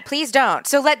 Don't. Please don't.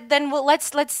 So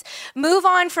let's move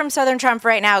on from Southern Trump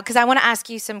right now, because I want to ask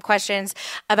you some questions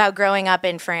about growing up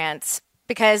in France.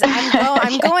 Because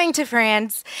I'm going to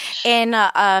France in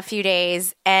a few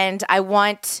days, and I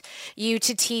want you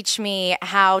to teach me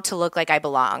how to look like I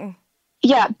belong.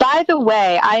 Yeah, by the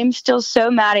way, I'm still so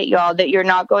mad at y'all that you're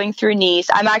not going through Nice.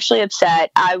 I'm actually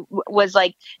upset. I was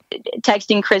like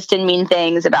texting Kristen mean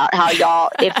things about how y'all,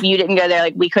 if you didn't go there,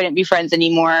 like we couldn't be friends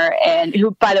anymore. And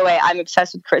who, by the way, I'm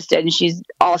obsessed with Kristen. She's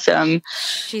awesome.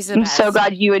 She's the I'm best. so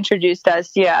glad you introduced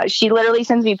us. Yeah, she literally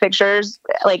sends me pictures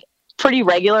like pretty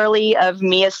regularly of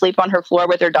me asleep on her floor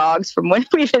with her dogs from when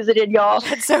we visited y'all.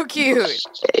 That's so cute.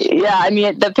 Yeah, I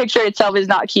mean, the picture itself is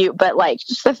not cute, but like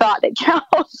just the thought that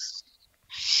counts.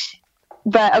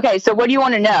 But okay, so what do you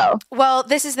want to know? Well,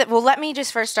 let me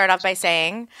just first start off by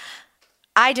saying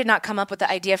I did not come up with the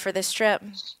idea for this trip.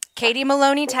 Katie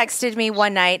Maloney texted me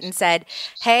one night and said,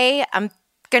 "Hey, I'm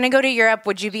going to go to Europe.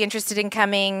 Would you be interested in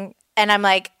coming?" And I'm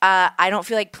like, I don't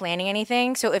feel like planning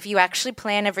anything. So if you actually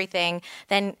plan everything,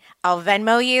 then I'll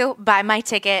Venmo you, buy my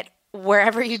ticket,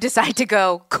 wherever you decide to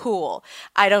go. Cool.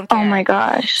 I don't care. Oh my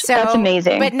gosh. That's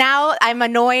amazing. But now I'm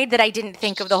annoyed that I didn't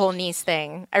think of the whole Nice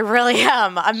thing. I really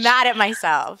am. I'm mad at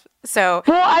myself. So,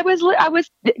 well, I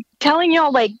was telling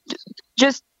y'all, like,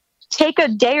 just take a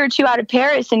day or two out of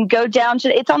Paris and go down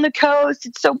to, it's on the coast.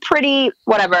 It's so pretty.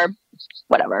 Whatever.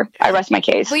 I rest my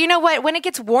case. Well, you know what? When it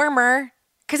gets warmer,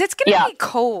 because it's going to be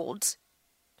cold.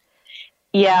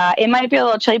 Yeah, it might be a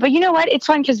little chilly, but you know what? It's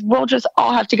fun because we'll just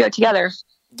all have to go together.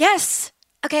 Yes.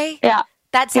 Okay. Yeah.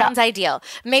 That sounds ideal.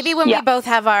 Maybe when we both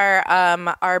have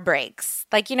our breaks,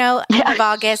 like, you know, end of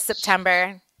August,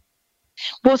 September.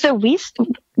 Well, so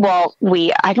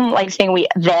I don't like saying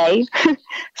they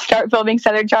start filming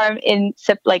Southern Charm in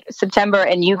September,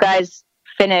 and you guys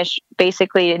finish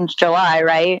basically in July,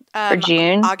 right? Or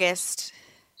June? August.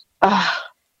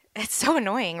 It's so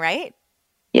annoying, right?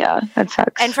 Yeah, that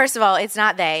sucks. And first of all, it's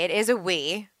not they, it is a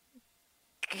we.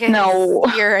 No.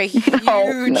 You're a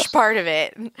huge part of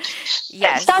it.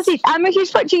 Yes. Stassi, I'm a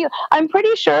huge part to you. I'm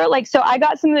pretty sure, like, so I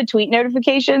got some of the tweet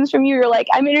notifications from you. You're like,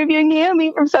 I'm interviewing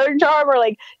Naomie from Southern Charm, or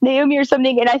like Naomie or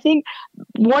something. And I think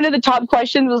one of the top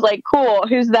questions was like, cool,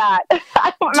 who's that?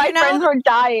 My friends were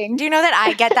dying. Do you know that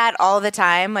I get that all the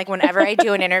time? Like whenever I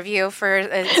do an interview for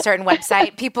a certain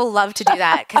website, people love to do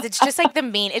that because it's just like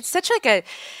it's such like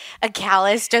a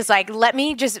callous, just like, let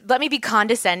me be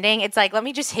condescending. It's like, let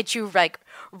me just hit you like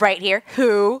right here.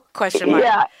 Who? Question mark.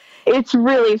 Yeah. It's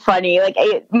really funny. Like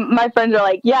my friends are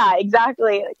like, yeah,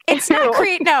 exactly. Like, it's not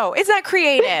No, it's not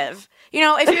creative. You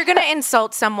know, if you're going to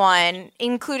insult someone,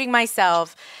 including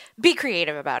myself, be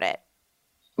creative about it.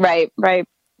 Right.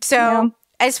 So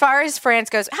as far as France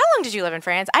goes, how long did you live in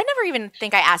France? I never even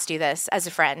think I asked you this as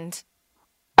a friend.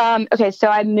 Okay, so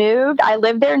I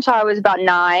lived there until I was about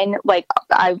 9. Like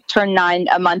I turned 9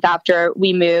 a month after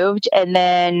we moved. And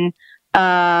then,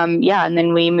 and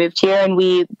then we moved here and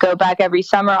we go back every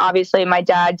summer. Obviously my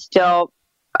dad still,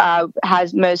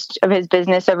 has most of his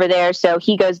business over there. So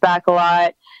he goes back a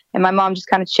lot and my mom just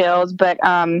kind of chills. But,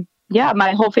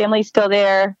 my whole family's still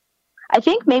there. I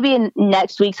think maybe in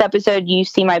next week's episode, you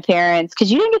see my parents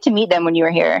because you didn't get to meet them when you were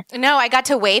here. No, I got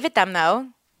to wave at them though.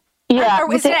 Yeah.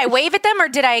 Did I wave at them or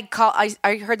did I call?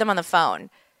 I heard them on the phone.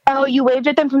 Oh, you waved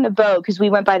at them from the boat because we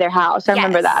went by their house. I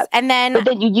remember that. And then, but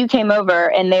then you came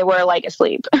over and they were like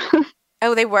asleep.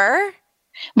 Oh, they were?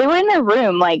 They were in their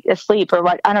room, like asleep or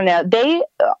what? I don't know.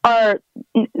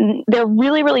 They're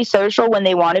really, really social when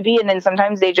they want to be. And then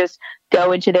sometimes they just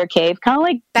go into their cave, kind of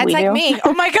like that's we like do. Me.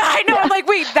 Oh my God. I know. I'm like,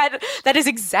 wait, that is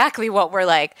exactly what we're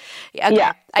like. Okay,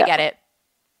 yeah. I get it.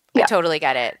 Yeah. I totally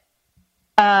get it.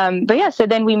 So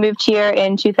then we moved here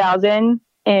in 2000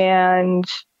 and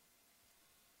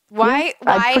why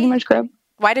I pretty much grew up.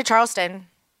 Why to Charleston?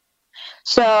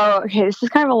 So this is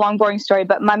kind of a long, boring story,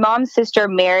 but my mom's sister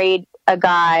married a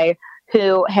guy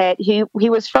who he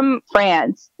was from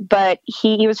France, but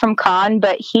he was from Cannes,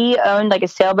 but he owned like a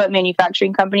sailboat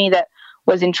manufacturing company that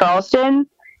was in Charleston.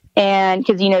 And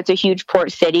because, it's a huge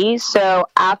port city. So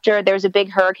after there was a big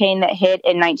hurricane that hit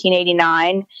in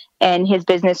 1989 and his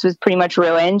business was pretty much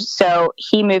ruined. So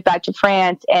he moved back to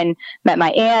France and met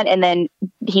my aunt. And then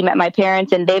he met my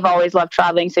parents and they've always loved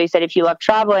traveling. So he said, if you love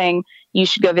traveling, you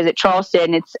should go visit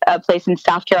Charleston. It's a place in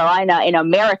South Carolina in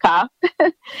America.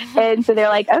 And so they're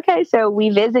like, okay, so we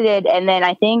visited. And then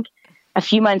I think a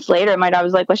few months later, my dad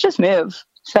was like, let's just move.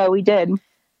 So we did.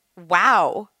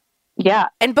 Wow. Yeah.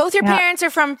 And both your Yeah. parents are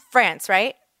from France,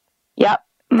 right? Yep.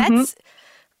 Mhm.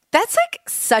 That's like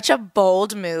such a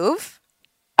bold move.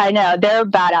 I know. They're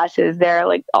badasses. They're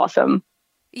like awesome.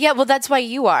 Yeah, well, that's why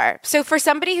you are. So for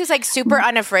somebody who's like super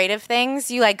unafraid of things,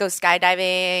 you like go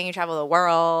skydiving, you travel the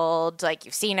world, like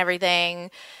you've seen everything.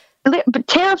 But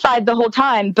terrified the whole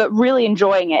time, but really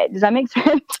enjoying it. Does that make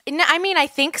sense? No, I mean, I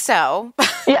think so.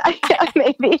 Yeah,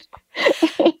 maybe.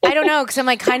 I don't know, because I'm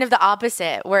like kind of the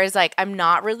opposite. Whereas like I'm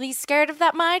not really scared of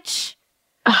that much.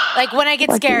 Like when I get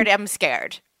scared, I'm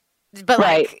scared. But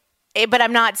like, but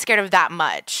I'm not scared of that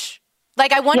much.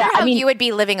 Like I wonder how you would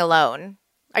be living alone.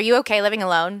 Are you okay living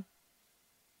alone?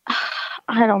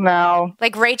 I don't know.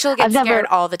 Like Rachel gets scared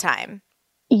all the time.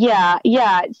 Yeah.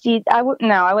 See, I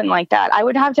wouldn't like that. I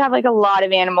would have to have like a lot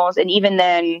of animals, and even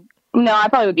then, no, I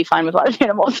probably would be fine with a lot of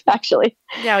animals, actually.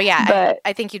 No, yeah, but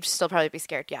I think you'd still probably be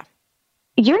scared. Yeah.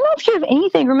 You're not scared of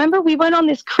anything. Remember, we went on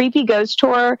this creepy ghost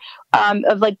tour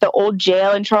of like the old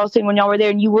jail in Charleston when y'all were there,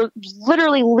 and you were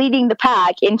literally leading the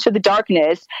pack into the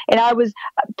darkness, and I was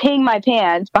peeing my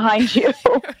pants behind you.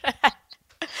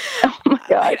 Oh my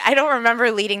God. I don't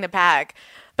remember leading the pack,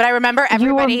 but I remember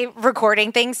everybody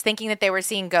recording things thinking that they were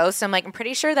seeing ghosts. I'm like, I'm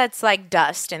pretty sure that's like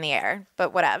dust in the air,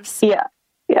 but whatevs. Yeah.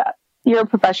 You're a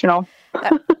professional.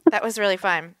 That was really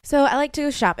fun. So I like to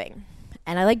go shopping,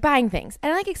 and I like buying things,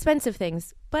 and I like expensive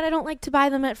things, but I don't like to buy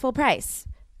them at full price.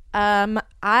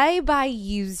 I buy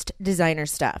used designer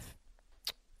stuff.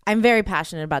 I'm very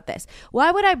passionate about this. Why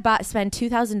would I spend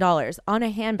 $2,000 on a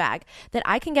handbag that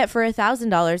I can get for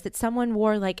 $1,000 that someone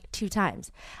wore like 2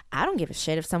 times? I don't give a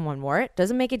shit if someone wore it.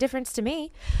 Doesn't make a difference to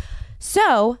me.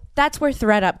 So that's where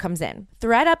ThreadUp comes in.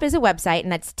 ThreadUp is a website,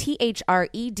 and that's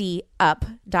ThredUp.com,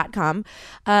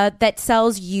 that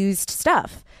sells used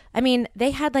stuff. I mean,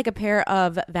 they had like a pair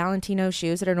of Valentino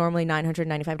shoes that are normally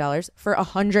 $995 for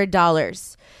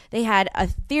 $100. They had a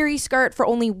Theory skirt for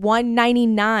only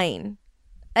 $199.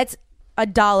 That's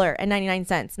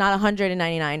 $1.99, not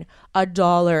 $199,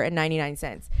 $1.99.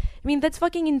 I mean, that's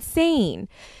fucking insane.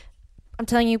 I'm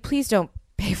telling you, please don't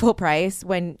pay full price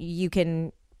when you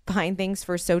can find things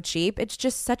for so cheap. It's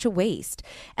just such a waste.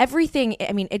 Everything,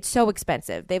 I mean, it's so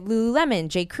expensive. They have Lululemon,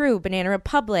 J. Crew, Banana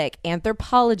Republic,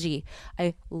 Anthropologie.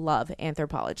 I love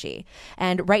Anthropologie.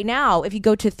 And right now, if you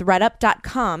go to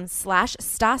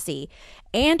threadup.com/Stassi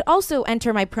and also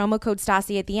enter my promo code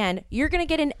Stassi at the end, you're going to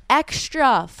get an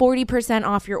extra 40%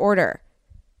 off your order.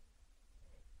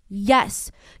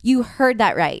 Yes, you heard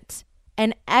that right.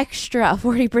 An extra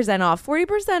 40% off.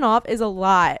 40% off is a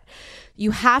lot.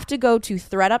 You have to go to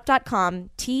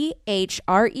threadup.com,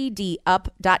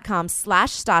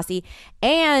 ThredUp.com/Stassi,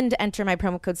 and enter my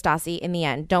promo code Stassi in the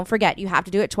end. Don't forget, you have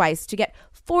to do it twice to get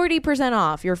 40%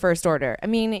 off your first order. I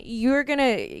mean, you're going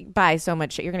to buy so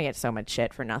much shit. You're going to get so much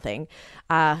shit for nothing.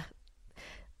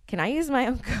 Can I use my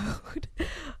own code?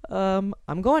 I'm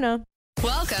going to.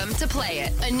 Welcome to Play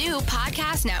It, a new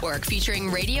podcast network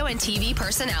featuring radio and TV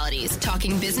personalities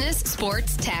talking business,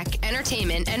 sports, tech,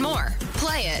 entertainment, and more.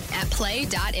 Play it at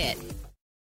play.it.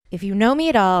 If you know me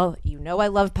at all, you know I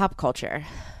love pop culture.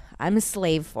 I'm a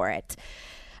slave for it.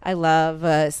 I love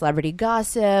celebrity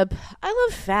gossip. I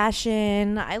love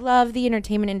fashion. I love the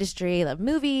entertainment industry. I love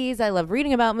movies. I love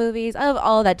reading about movies. I love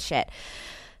all that shit.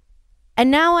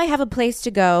 And now I have a place to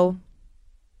go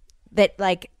that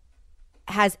like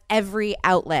has every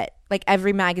outlet, like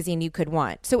every magazine you could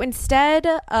want. So instead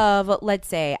of, let's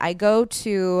say, I go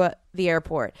to the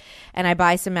airport and I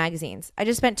buy some magazines. I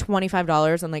just spent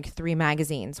 $25 on like 3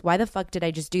 magazines. Why the fuck did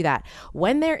I just do that?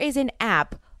 When there is an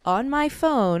app on my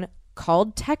phone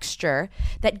called Texture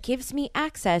that gives me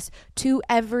access to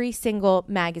every single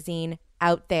magazine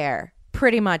out there.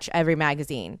 Pretty much every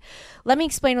magazine. Let me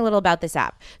explain a little about this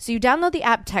app. So you download the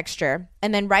app Texture,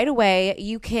 and then right away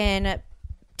you can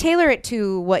tailor it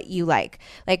to what you like.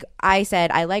 Like I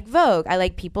said, I like Vogue, I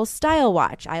like People's Style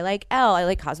Watch, I like Elle, I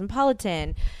like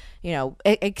Cosmopolitan, you know,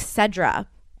 etc.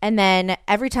 And then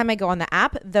every time I go on the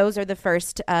app, those are the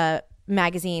first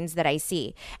magazines that I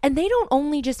see. And they don't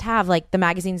only just have like the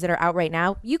magazines that are out right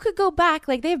now. You could go back,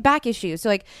 like they have back issues. So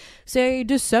like say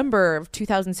December of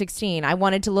 2016, I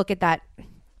wanted to look at that,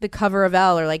 the cover of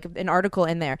Elle or like an article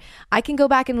in there. I can go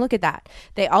back and look at that.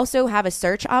 They also have a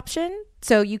search option.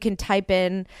 So you can type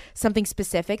in something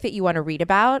specific that you want to read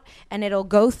about, and it'll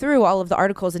go through all of the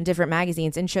articles in different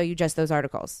magazines and show you just those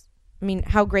articles. I mean,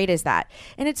 how great is that?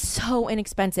 And it's so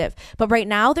inexpensive. But right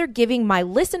now they're giving my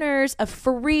listeners a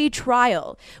free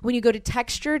trial when you go to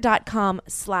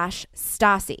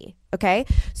texture.com/Stassi. Okay,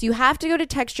 so you have to go to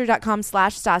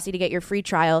texture.com/Stassi to get your free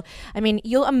trial. I mean,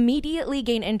 you'll immediately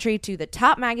gain entry to the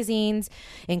top magazines,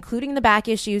 including the back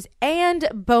issues and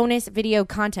bonus video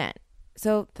content.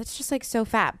 So that's just like so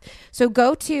fab. So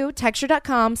go to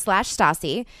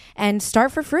texture.com/Stassi and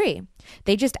start for free.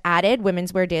 They just added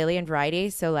Women's Wear Daily and Variety.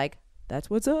 So like, that's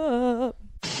what's up.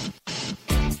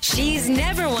 She's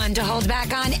never one to hold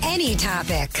back on any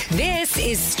topic. This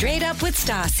is Straight Up with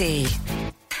Stassi.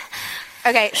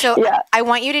 Okay, so I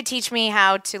want you to teach me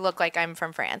how to look like I'm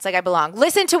from France, like I belong.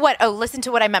 Listen to what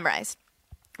I memorized.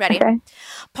 Ready? Okay.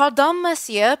 Pardon,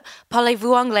 monsieur,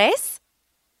 parlez-vous anglais?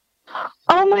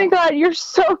 Oh my God, you're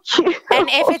so cute. And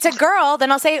if it's a girl,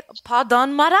 then I'll say,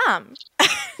 pardon, madame.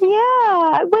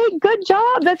 Yeah, wait, good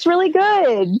job. That's really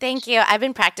good. Thank you. I've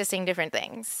been practicing different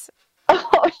things.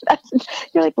 Oh,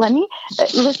 you're like, let me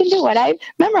listen to what I've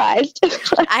memorized.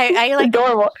 I like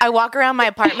adorable. I walk around my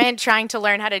apartment trying to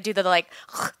learn how to do the like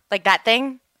that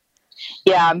thing.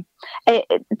 Yeah,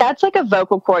 that's like a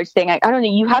vocal cords thing. I don't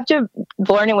know. You have to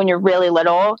learn it when you're really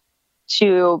little.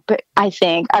 I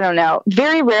think, I don't know.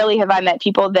 Very rarely have I met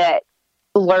people that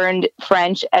learned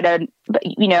French at a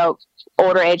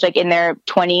older age, like in their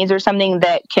 20s or something,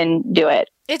 that can do it.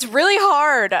 It's really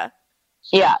hard.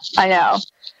 Yeah, I know.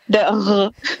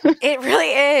 It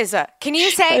really is. Can you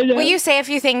say, will you say a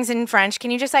few things in French?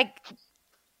 Can you just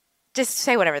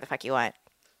say whatever the fuck you want?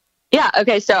 Yeah,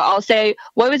 okay, so I'll say,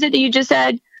 what was it that you just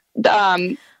said?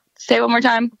 Say it one more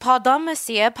time. Pardon,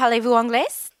 monsieur, parlez-vous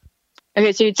anglais?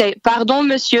 Okay, so you'd say, pardon,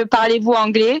 monsieur, parlez-vous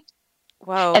anglais?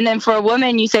 Whoa. And then for a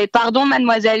woman, you say, pardon,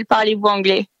 mademoiselle, parlez-vous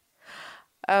anglais?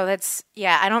 Oh,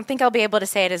 I don't think I'll be able to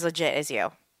say it as legit as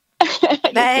you.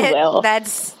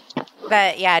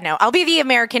 I'll be the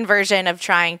American version of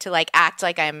trying to like act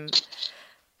like I'm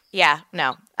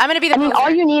no. I'm going to be the all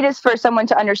you need is for someone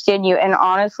to understand you. And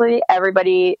honestly,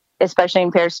 everybody, especially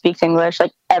in Paris, speaks English,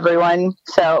 like everyone.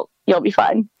 So you'll be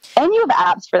fine. And you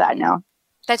have apps for that now.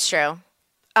 That's true.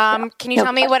 Can you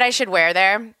tell me what I should wear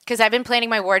there? Because I've been planning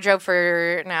my wardrobe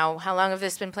for now. How long have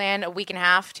this been planned? A week and a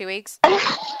half, 2 weeks?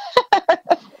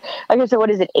 Okay, so what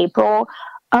is it, April?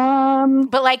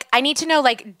 But like, I need to know,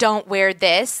 like, don't wear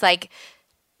this. Like,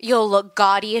 you'll look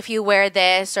gaudy if you wear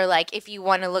this, or like, if you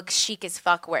want to look chic as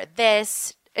fuck, wear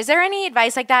this. Is there any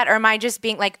advice like that, or am I just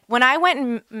being like, when I went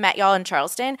and met y'all in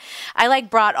Charleston, I like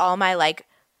brought all my like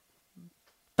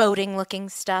boating looking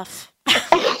stuff.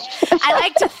 I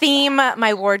like to theme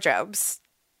my wardrobes.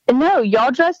 No,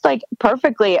 y'all dressed like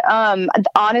perfectly.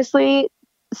 Honestly,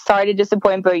 sorry to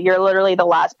disappoint, but you're literally the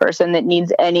last person that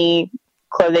needs any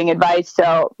clothing advice.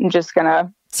 So I'm just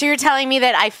gonna. So you're telling me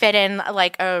that I fit in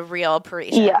like a real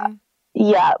Parisian?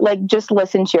 Yeah. Like just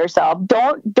listen to yourself.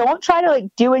 Don't try to like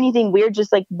do anything weird.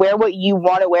 Just like wear what you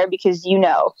want to wear because you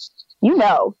know.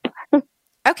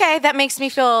 Okay, that makes me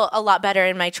feel a lot better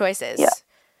in my choices.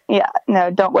 Yeah.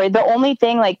 No, don't worry. The only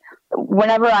thing, like,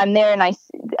 whenever I'm there and I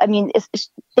mean, it's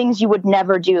things you would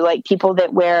never do, like people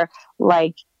that wear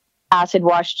like acid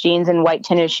wash jeans and white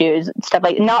tennis shoes, stuff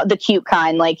like, not the cute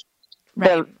kind, like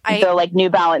the like New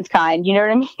Balance kind. You know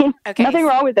what I mean? Okay. Nothing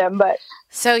wrong with them, but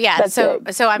so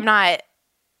I'm not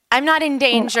in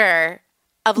danger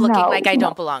of looking like I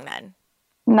don't belong then.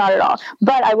 Not at all.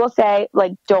 But I will say,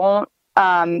 like, don't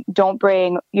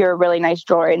bring your really nice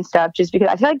jewelry and stuff, just because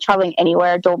I feel like traveling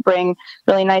anywhere, don't bring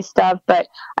really nice stuff. But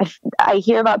I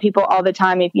hear about people all the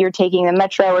time, if you're taking the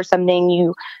metro or something,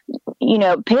 you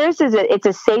know, Paris it's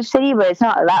a safe city, but it's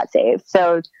not that safe.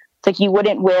 So it's like, you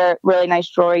wouldn't wear really nice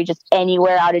jewelry just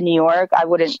anywhere out in New York. I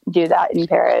wouldn't do that in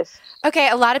Paris. Okay.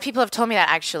 A lot of people have told me that,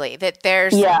 actually, that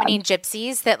there's so many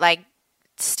gypsies that like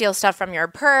steal stuff from your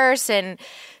purse and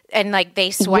like they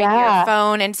swipe your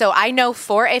phone. And so I know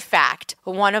for a fact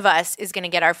one of us is going to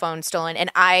get our phone stolen.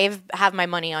 And I have my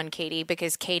money on Katie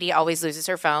because Katie always loses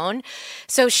her phone.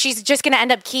 So she's just going to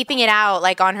end up keeping it out,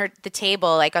 like on the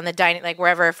table, like on the dining, like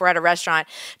wherever, if we're at a restaurant,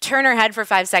 turn her head for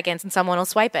 5 seconds and someone will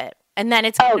swipe it. And then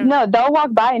it's no, they'll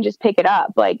walk by and just pick it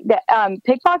up. Like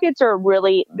pickpockets are a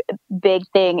really big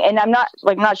thing. And I'm not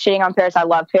shitting on Paris. I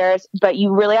love Paris, but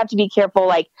you really have to be careful.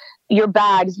 Like your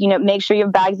bags, you know, make sure you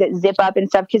have bags that zip up and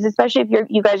stuff. Because especially if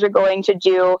you guys are going to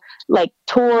do like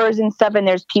tours and stuff, and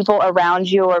there's people around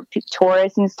you or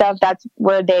tourists and stuff. That's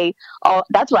where I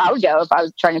would go if I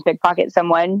was trying to pickpocket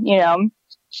someone. You know,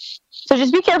 so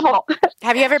just be careful.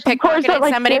 Have you ever pickpocketed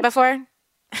somebody before?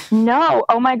 No.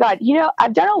 Oh my God. You know,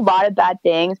 I've done a lot of bad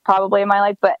things probably in my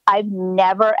life, but I've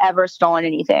never, ever stolen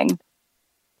anything.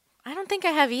 I don't think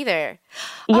I have either.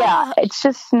 Yeah. It's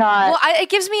just not. Well, it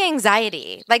gives me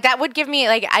anxiety. Like that would give me,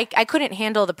 like, I couldn't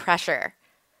handle the pressure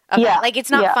of Yeah, that. Like, it's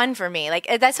not yeah. fun for me. Like,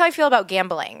 that's how I feel about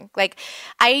gambling. Like,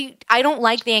 I don't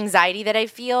like the anxiety that I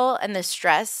feel and the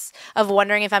stress of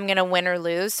wondering if I'm going to win or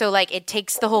lose. So, like, it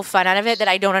takes the whole fun out of it that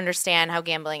I don't understand how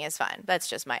gambling is fun. That's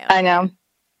just my own. I know.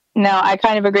 No, I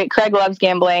kind of agree. Craig loves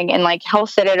gambling, and like he'll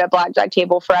sit at a blackjack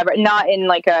table forever. Not in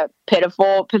like a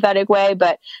pitiful, pathetic way,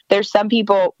 but there's some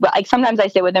people. Like sometimes I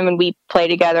sit with him and we play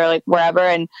together, like wherever.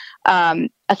 And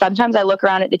sometimes I look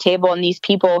around at the table and these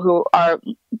people who are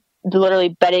literally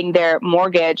betting their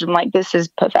mortgage. I'm like, this is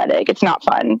pathetic. It's not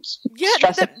fun. Yeah,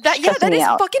 that is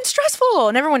out. fucking stressful.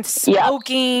 And everyone's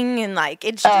smoking and like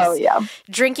it's just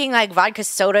drinking like vodka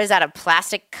sodas out of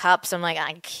plastic cups. I'm like,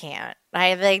 I can't.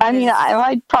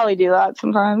 I'd probably do that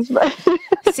sometimes, but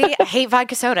see, I hate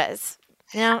vodka sodas.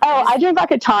 You know? I drink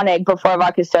vodka tonic before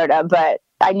vodka soda, but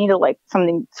I need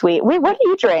something sweet. Wait, what do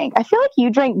you drink? I feel like you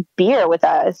drink beer with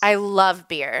us. I love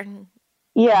beer.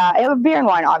 Yeah, beer and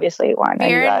wine, obviously.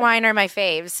 Beer and wine are my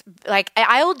faves. Like,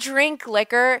 I'll drink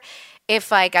liquor if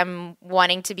like I'm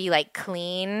wanting to be like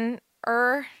cleaner,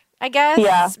 I guess.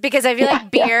 Yeah. Because I feel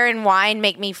like beer and wine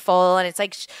make me full, and it's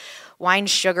like wine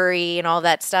sugary and all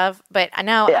that stuff. But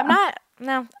no, I'm not.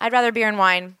 No, I'd rather beer and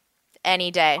wine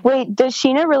any day. Wait, does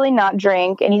Sheena really not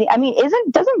drink anything? I mean,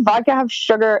 doesn't vodka have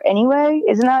sugar anyway?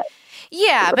 Isn't that?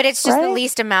 Yeah, but it's just the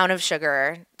least amount of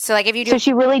sugar. So like if you do, so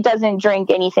she really doesn't drink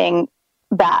anything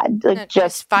bad, like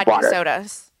just vodka water.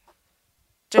 sodas.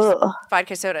 Just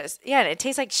vodka sodas. Yeah, it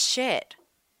tastes like shit.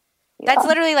 Yeah. That's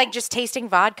literally like just tasting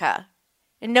vodka.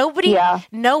 And no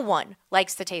one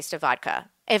likes the taste of vodka.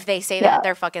 If they say that,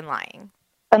 they're fucking lying.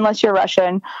 Unless you're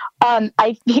Russian.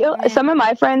 I feel some of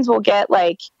my friends will get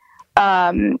like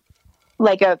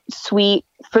a sweet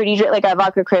fruity drink, like a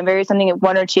vodka cranberry or something,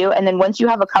 one or two, and then once you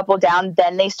have a couple down,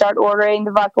 then they start ordering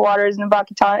the vodka waters and the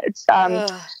vodka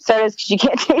sodas because you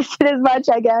can't taste it as much,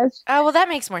 I guess. Oh, well, that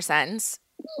makes more sense.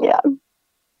 Yeah.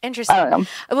 Interesting. I don't know.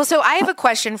 Well, so I have a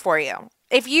question for you.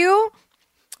 If you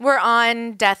were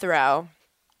on death row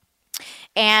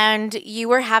and you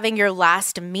were having your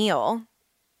last meal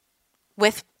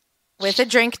with a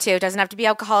drink too, it doesn't have to be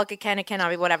alcoholic, it cannot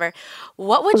be whatever,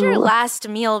 what would your last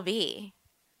meal be?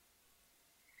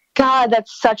 God,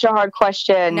 that's such a hard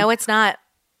question. No, it's not.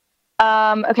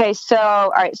 Okay, so all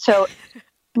right, so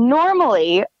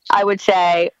normally I would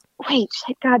say, wait,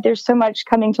 God, there's so much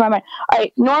coming to my mind. All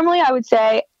right, normally I would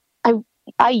say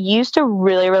I used to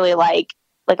really, really like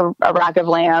a rack of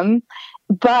lamb,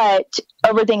 but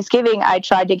over Thanksgiving I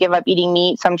tried to give up eating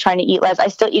meat, so I'm trying to eat less. I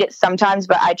still eat it sometimes,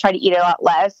 but I try to eat it a lot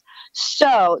less.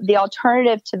 So the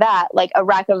alternative to that, like a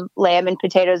rack of lamb and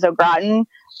potatoes au gratin.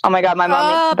 Oh my God, my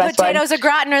mom makes the best potatoes au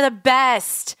gratin are the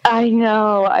best. I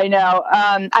know.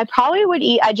 I probably would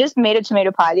eat. I just made a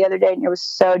tomato pie the other day, and it was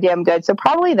so damn good. So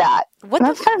probably that.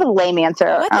 That's kind of a lame answer.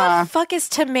 What the fuck is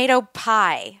tomato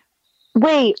pie?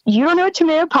 Wait, you don't know what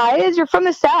tomato pie is? You're from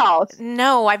the South.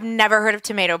 No, I've never heard of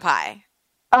tomato pie.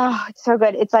 Oh, it's so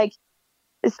good. It's like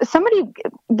somebody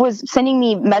was sending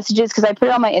me messages because I put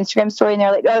it on my Instagram story, and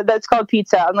they're like, "Oh, that's called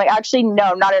pizza." I'm like, actually,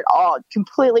 no, not at all.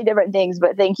 Completely different things,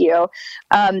 but thank you.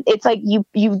 It's like you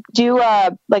do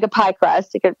like a pie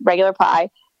crust, like a regular pie,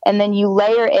 and then you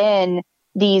layer in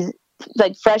these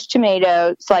like fresh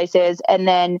tomato slices, and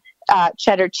then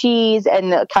cheddar cheese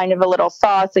and kind of a little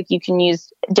sauce. Like you can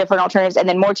use different alternatives, and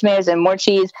then more tomatoes and more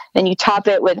cheese. Then you top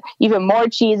it with even more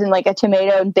cheese and like a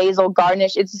tomato and basil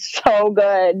garnish. It's so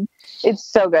good. It's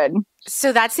so good.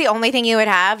 So that's the only thing you would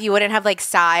have? You wouldn't have like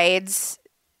sides?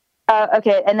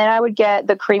 Okay, and then I would get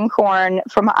the cream corn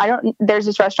from there's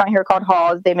this restaurant here called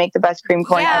Hall's. They make the best cream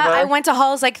corn ever. I went to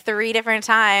Hall's like 3 different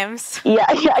times. Yeah,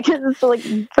 because it's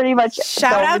like pretty much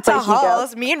shout out to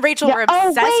Hall's. Me and Rachel were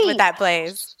obsessed with that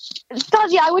place.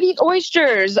 Stalgy, I would eat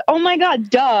oysters. Oh my God,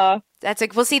 duh. That's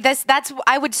like, well, see, that's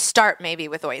I would start maybe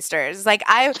with oysters. Like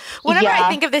whenever I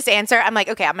think of this answer, I'm like,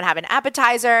 okay, I'm gonna have an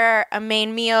appetizer, a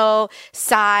main meal,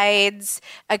 sides,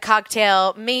 a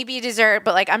cocktail, maybe dessert,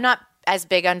 but like I'm not as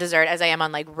big on dessert as I am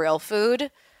on like real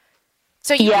food.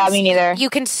 So me neither.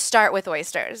 You can start with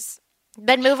oysters,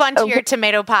 then move on to your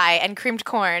tomato pie and creamed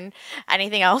corn.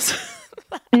 Anything else?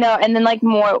 No, and then like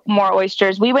more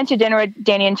oysters. We went to dinner with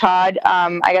Danny and Todd,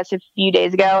 I guess a few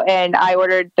days ago, and I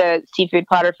ordered the seafood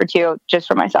platter for 2 just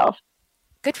for myself.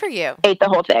 Good for you. Ate the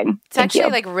whole thing. It's actually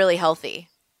like really healthy.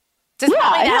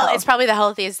 It's probably the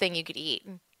healthiest thing you could eat.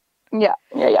 Yeah.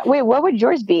 Wait, what would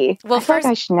yours be? Well, first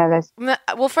I should know this.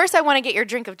 Well, first I want to get your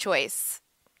drink of choice.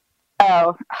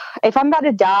 Oh, if I'm about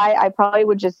to die, I probably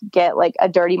would just get like a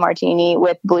dirty martini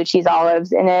with blue cheese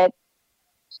olives in it,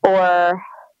 or.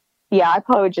 Yeah, I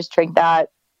probably would just drink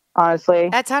that, honestly.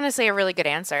 That's honestly a really good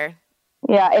answer.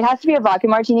 Yeah, it has to be a vodka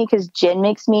martini because gin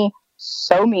makes me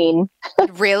so mean.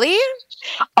 Really?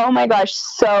 Oh my gosh,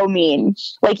 so mean.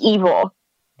 Like evil.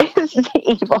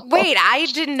 Evil. Wait, I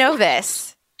didn't know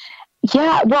this.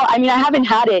 Yeah, well, I mean, I haven't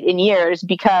had it in years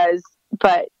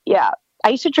but yeah. I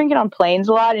used to drink it on planes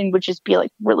a lot and would just be like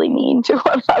really mean to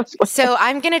what I was with. So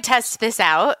I'm going to test this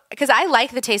out because I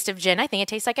like the taste of gin. I think it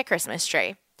tastes like a Christmas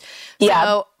tree. Yeah.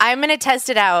 So I'm going to test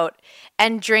it out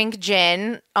and drink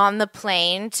gin on the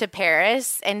plane to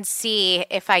Paris and see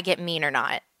if I get mean or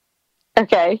not.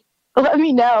 Okay. Let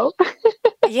me know.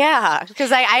 Yeah,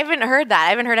 because I haven't heard that. I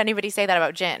haven't heard anybody say that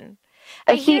about gin.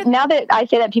 Now that I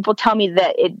say that, people tell me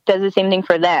that it does the same thing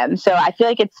for them. So I feel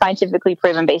like it's scientifically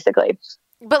proven, basically.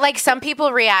 But like some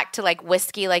people react to like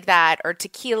whiskey like that or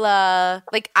tequila.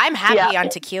 Like I'm happy on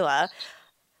tequila.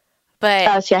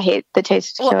 But see, I hate the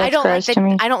taste. Well, so I don't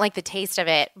I like the taste of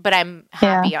it, but I'm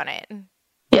happy on it.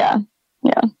 Yeah.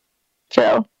 Yeah.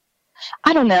 True.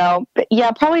 I don't know. But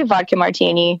yeah, probably a vodka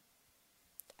martini.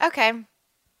 Okay.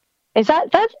 Is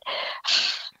that's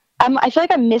I feel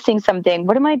like I'm missing something.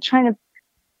 What am I trying to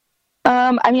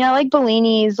I mean, I like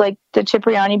Bellinis, like the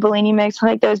Cipriani Bellini mix. I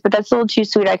like those, but that's a little too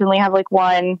sweet. I can only have like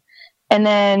one. And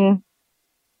then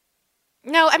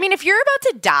no, I mean, if you're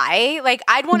about to die, like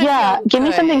I'd want to feel give me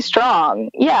good. something strong.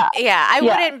 Yeah. Yeah, I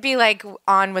wouldn't be like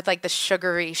on with like the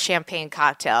sugary champagne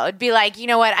cocktail. It'd be like, you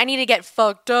know what? I need to get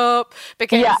fucked up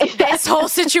because this whole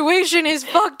situation is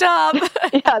fucked up.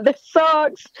 Yeah, this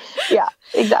sucks. Yeah,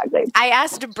 exactly. I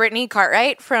asked Brittany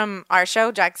Cartwright from our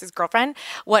show, Jax's girlfriend,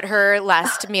 what her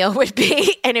last meal would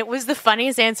be, and it was the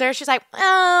funniest answer. She's like,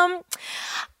 I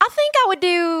think I would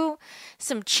do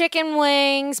some chicken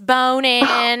wings, bone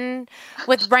in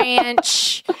with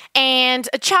ranch, and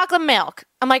a chocolate milk.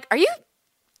 I'm like, are you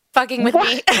fucking with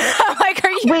me? I'm like,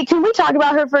 are you? Wait, can we talk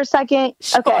about her for a second?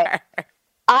 Sure. Okay.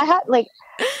 I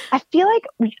feel like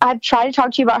I've tried to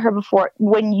talk to you about her before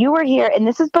when you were here, and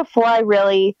this is before I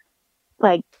really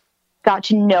like got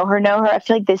to know her. I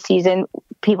feel like this season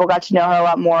people got to know her a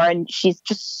lot more, and she's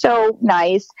just so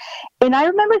nice. And I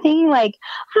remember thinking like,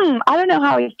 I don't know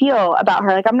how I feel about her.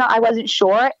 Like I wasn't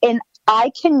sure. And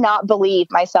I cannot believe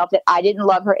myself that I didn't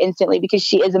love her instantly because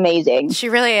she is amazing. She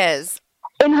really is.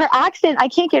 And her accent, I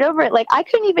can't get over it. Like I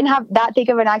couldn't even have that thick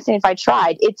of an accent if I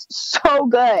tried. It's so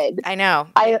good. I know.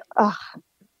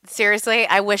 Seriously,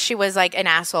 I wish she was like an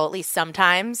asshole at least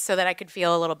sometimes so that I could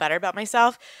feel a little better about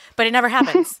myself, but it never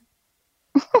happens.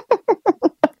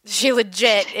 She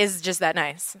legit is just that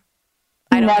nice.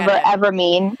 I don't never ever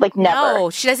mean, like never. No,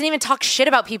 she doesn't even talk shit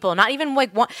about people. Not even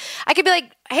like one. I could be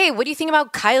like, hey, what do you think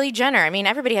about Kylie Jenner? I mean,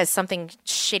 everybody has something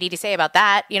shitty to say about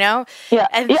that, you know? Yeah.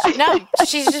 And no,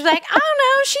 she's just like, I don't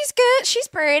know, she's good, she's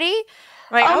pretty.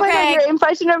 I'm like, oh my God, your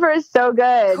impression of her is so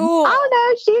good. Cool. I don't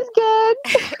know, she's good.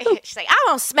 She's like, I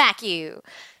won't smack you.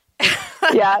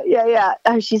 Yeah.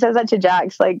 Oh, she says that to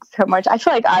Jax like so much. I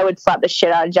feel like I would slap the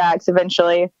shit out of Jax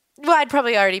eventually. Well, I'd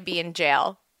probably already be in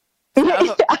jail.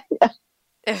 So,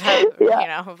 if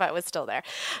I was still there.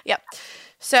 Yep.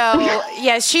 So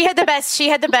yeah, she had the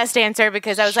best answer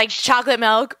because I was like, chocolate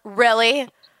milk? Really?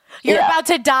 You're about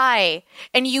to die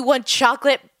and you want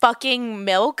chocolate fucking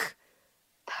milk?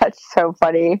 That's so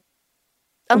funny.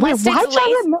 Unless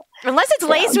it's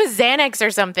laced with Xanax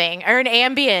or something or an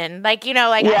Ambien. Like, you know,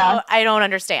 like I don't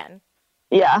understand.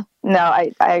 Yeah. No,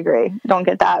 I agree. Don't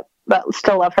get that, but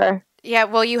still love her. Yeah,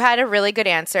 well, you had a really good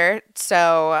answer,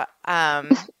 so I'll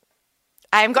give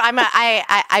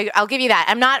you that.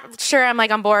 I'm not sure I'm like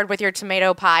on board with your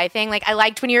tomato pie thing. Like I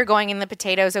liked when you were going in the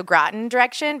potatoes au gratin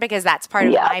direction because that's part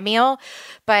of my meal.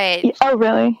 But oh,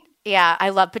 really? Yeah, I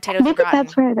love potatoes au gratin.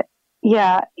 That's where.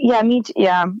 Me too.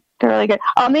 Yeah, they're really good.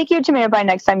 I'll make you a tomato pie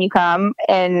next time you come,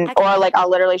 or like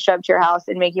I'll literally show up to your house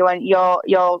and make you one.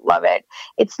 You'll love it.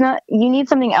 It's not. You need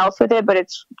something else with it, but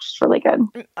it's just really good.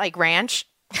 Like ranch.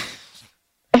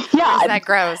 Yeah. Or is that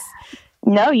gross?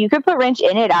 No, you could put ranch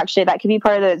in it, actually. That could be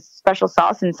part of the special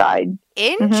sauce inside.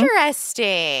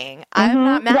 Interesting. Mm-hmm. I'm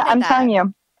not mad at that. I'm telling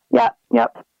you. Yep.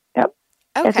 Okay.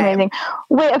 It's amazing.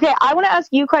 Wait, okay. I want to ask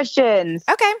you questions.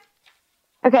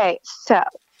 Okay. So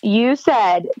you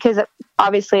said, because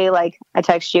obviously, like, I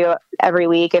text you every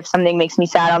week if something makes me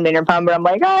sad on Vanderpump, but I'm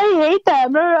like, I hate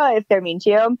them if they're mean to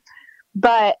you.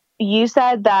 But you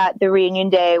said that the reunion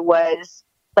day was,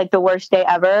 like, the worst day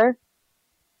ever.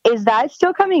 Is that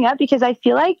still coming up? Because I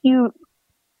feel like you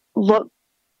look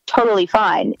totally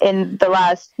fine in the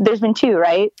last, there's been two,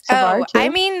 right? So far, two? I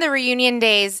mean the reunion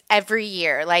days every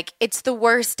year. Like, it's the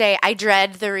worst day. I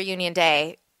dread the reunion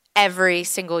day every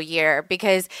single year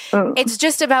because it's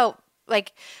just about,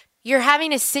 like, you're having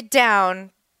to sit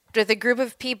down with a group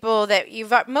of people that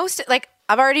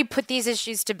I've already put these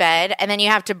issues to bed, and then you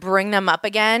have to bring them up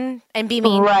again and be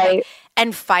mean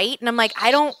and fight. And I'm like,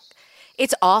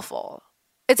 it's awful.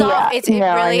 It's Yeah, awful. It no,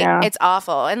 I really, know. it's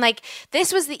awful. And like,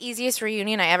 this was the easiest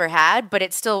reunion I ever had, but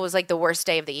it still was like the worst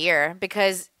day of the year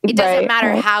because it doesn't Right, matter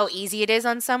right. how easy it is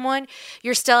on someone,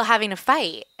 you're still having to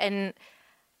fight. And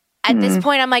at Hmm. this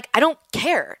point, I'm like, I don't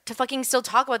care to fucking still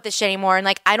talk about this shit anymore. And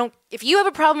like, if you have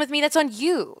a problem with me, that's on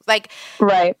you. Like,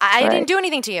 Right. I right. didn't do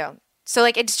anything to you. So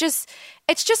like, it's just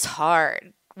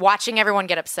hard watching everyone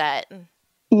get upset.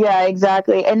 Yeah,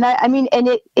 exactly. And that, I mean,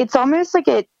 and it's almost like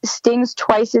it stings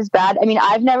twice as bad. I mean,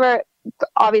 I've never,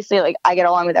 obviously, like, I get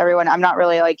along with everyone. I'm not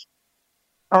really like,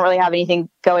 I don't really have anything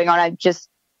going on. I just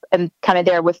am kind of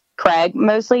there with Craig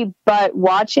mostly. But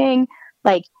watching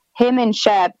like him and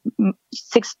Shep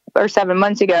 6 or 7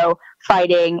 months ago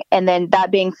fighting, and then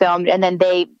that being filmed, and then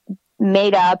they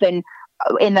made up, and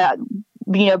in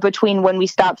the, between when we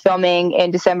stopped filming in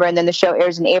December and then the show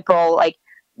airs in April, like,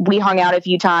 we hung out a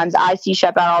few times. I see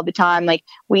Shep out all the time. Like,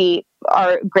 we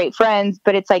are great friends,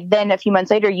 but it's like, then a few months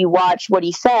later, you watch what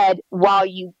he said while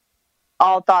you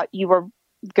all thought you were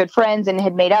good friends and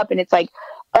had made up. And it's like,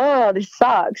 oh, this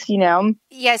sucks,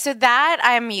 Yeah, so that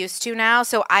I'm used to now.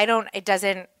 So it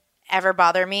doesn't ever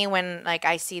bother me when like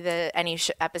I see any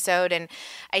episode and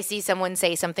I see someone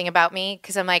say something about me,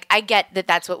 because I'm like, I get that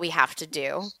that's what we have to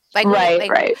do. Like,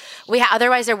 right.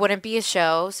 Otherwise there wouldn't be a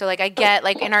show. So like, I get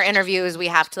like in our interviews we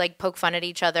have to like poke fun at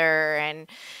each other and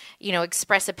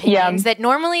express opinions that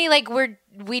normally like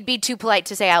we'd be too polite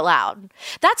to say out loud.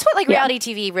 That's what like reality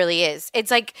TV really is.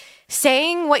 It's like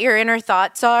saying what your inner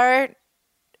thoughts are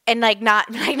and like not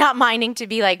minding to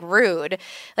be like rude.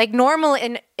 Like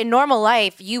in normal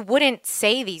life, you wouldn't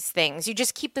say these things. You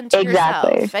just keep them to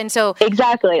yourself. And so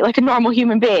exactly, like a normal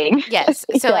human being. Yes.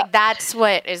 So like that's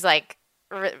what is like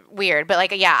weird. But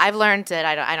like, yeah, I've learned that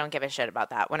I don't give a shit about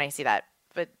that when I see that.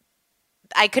 But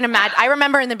I can imagine. I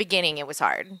remember in the beginning it was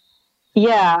hard.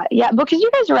 Yeah, because you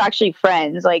guys were actually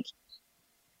friends. Like,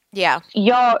 yeah,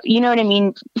 y'all, you know what I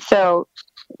mean? So,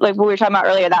 like what we were talking about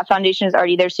earlier, that foundation is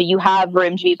already there. So you have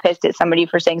room to be pissed at somebody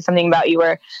for saying something about you,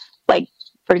 where, like,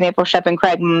 for example, Shep and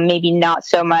Craig, maybe not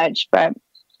so much, but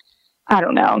I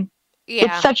don't know.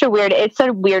 Yeah. It's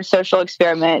a weird social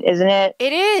experiment, isn't it?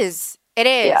 It is.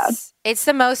 Yeah. It's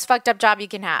the most fucked up job you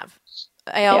can have.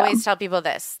 I always tell people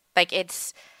this. Like,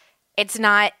 it's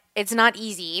not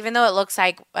easy, even though it looks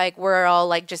like we're all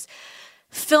like just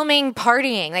filming,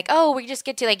 partying. Like, oh, we just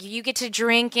get to like, you get to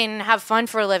drink and have fun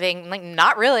for a living. Like,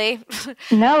 not really.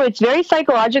 No, it's very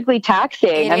psychologically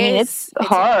taxing. It's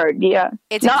hard. Yeah.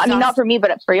 Not for me,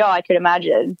 but for y'all, I could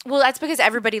imagine. Well, that's because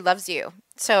everybody loves you.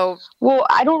 So, well,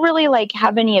 I don't really like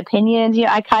have any opinions.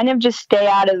 I kind of just stay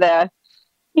out of the,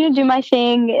 do my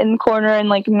thing in the corner and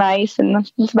like nice, and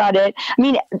that's about it. I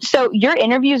mean, so your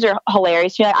interviews are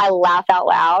hilarious. I laugh out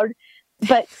loud,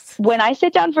 but when I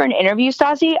sit down for an interview,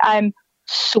 Stassi, I'm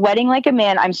sweating like a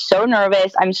man. I'm so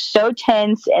nervous. I'm so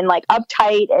tense and like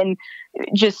uptight and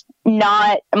just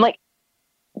not. I'm like,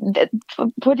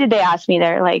 what did they ask me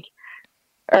there? Like,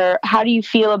 or how do you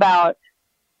feel about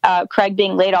Craig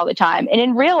being late all the time? And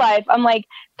in real life, I'm like,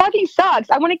 fucking sucks.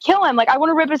 I want to kill him. Like, I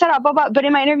want to rip his head off. Blah, blah. But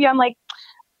in my interview, I'm like,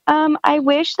 I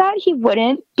wish that he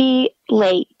wouldn't be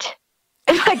late.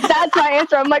 Like, that's my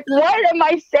answer. I'm like, what am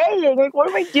I saying? Like, what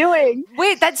am I doing?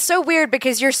 Wait, that's so weird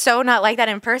because you're so not like that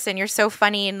in person. You're so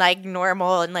funny and like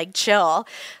normal and like chill.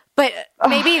 But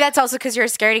maybe that's also because you're a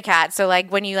scaredy cat. So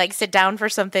like when you like sit down for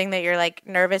something that you're like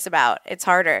nervous about, it's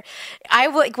harder.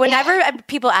 Whenever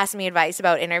people ask me advice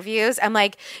about interviews, I'm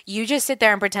like, you just sit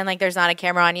there and pretend like there's not a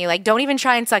camera on you. Like, don't even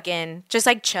try and suck in. Just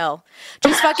like chill.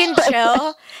 Just fucking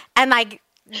chill and like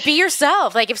be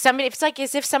yourself. Like it's like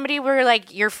as if somebody were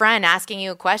like your friend asking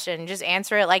you a question, just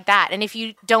answer it like that. And if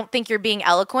you don't think you're being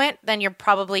eloquent, then you're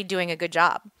probably doing a good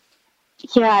job.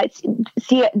 Yeah,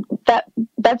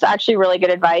 that's actually really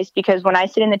good advice, because when I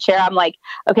sit in the chair, I'm like,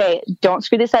 okay, don't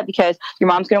screw this up, because your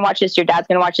mom's going to watch this, your dad's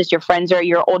going to watch this, your friends are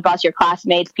your old boss, your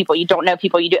classmates, people you don't know,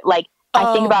 people you do. Like,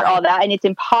 I think about all that, and it's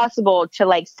impossible to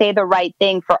like say the right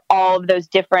thing for all of those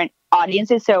different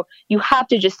audiences. So you have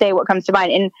to just say what comes to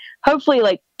mind. And hopefully,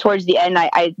 like towards the end,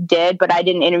 I did, but I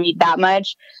didn't interview that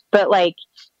much. But like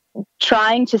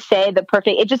trying to say the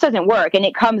perfect, it just doesn't work, and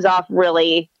it comes off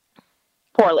really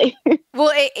poorly.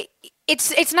 Well,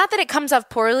 it's not that it comes off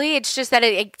poorly. It's just that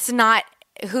it's not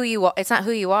who you are. It's not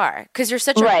who you are, because you're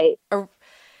such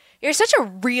you're such a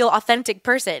real, authentic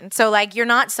person. So like you're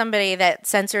not somebody that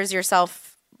censors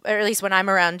yourself, or at least when I'm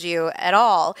around you, at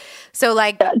all. So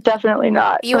like definitely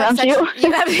not. You have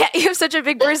such a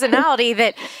big personality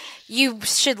that you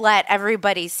should let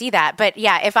everybody see that. But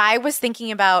yeah, if I was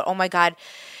thinking about, oh my God,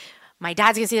 my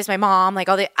dad's gonna see this, my mom, like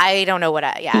I don't know what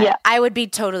I would be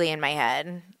totally in my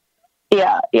head.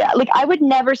 Yeah. Like I would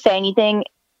never say anything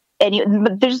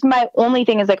but there's my only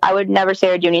thing is like, I would never say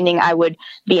or do anything I would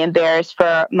be embarrassed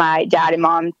for my dad and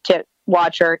mom to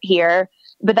watch or hear.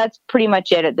 But that's pretty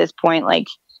much it at this point. Like,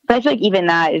 but I feel like even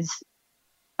that is,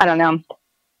 I don't know.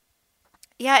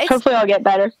 Yeah. Hopefully I'll get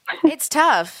better. It's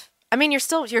tough. I mean, you're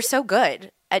so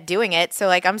good at doing it. So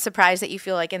like, I'm surprised that you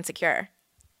feel like insecure.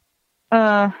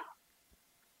 It's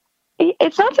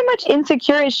not so much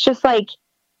insecure. It's just like,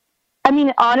 I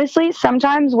mean, honestly,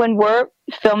 sometimes when we're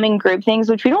filming group things,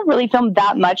 which we don't really film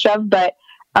that much of, but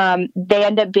they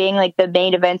end up being like the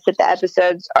main events that the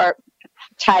episodes are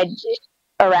tied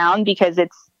around because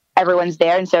everyone's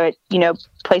there. And so it,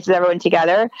 places everyone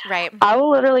together. Right. I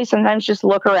will literally sometimes just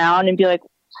look around and be like,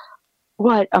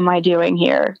 what am I doing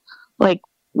here? Like,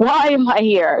 why am I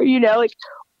here? Like,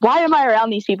 why am I around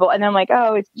these people? And then I'm like,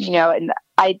 oh, it's, and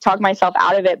I talk myself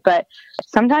out of it, but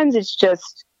sometimes it's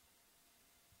just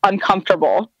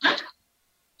uncomfortable.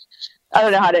 I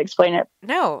don't know how to explain it.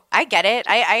 No, I get it.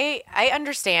 I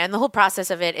understand. The whole process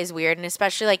of it is weird, and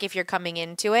especially like if you're coming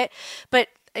into it. But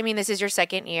I mean, this is your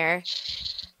second year.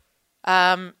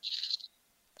 I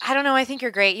don't know. I think you're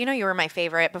great. You were my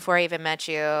favorite before I even met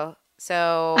you.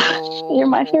 So you're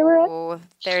my favorite.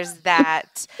 There's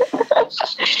that.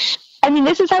 I mean,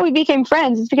 this is how we became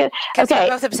friends. It's because we're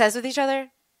both obsessed with each other.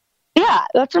 Yeah,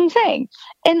 that's what I'm saying.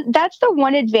 And that's the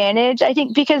one advantage, I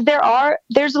think, because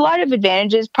there's a lot of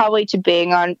advantages probably to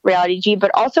being on reality TV,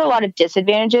 but also a lot of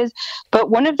disadvantages. But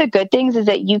one of the good things is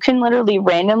that you can literally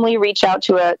randomly reach out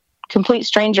to a complete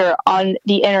stranger on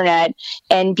the internet,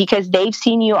 and because they've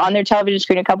seen you on their television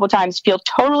screen a couple of times, feel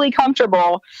totally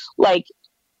comfortable, like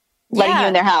letting you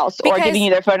in their house or giving you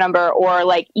their phone number or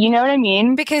like, you know what I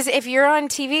mean? Because if you're on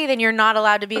TV, then you're not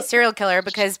allowed to be a serial killer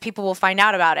because people will find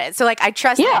out about it. So like, I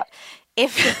trust that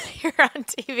if you're on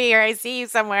TV or I see you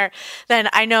somewhere, then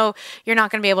I know you're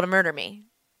not going to be able to murder me.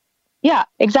 Yeah,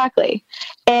 exactly.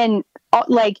 And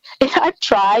like, I've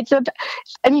tried to,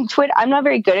 I mean, Twitter, I'm not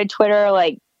very good at Twitter,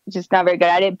 like just not very good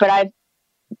at it, but I've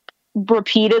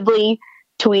repeatedly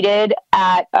tweeted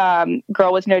at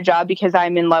Girl With No Job because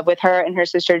I'm in love with her and her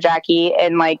sister Jackie,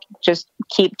 and like just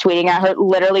keep tweeting at her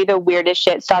literally the weirdest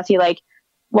shit. Stassi, like,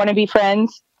 want to be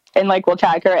friends? And like we'll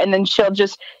tag her, and then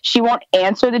she won't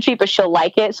answer the tweet, but she'll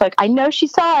like it. So like I know she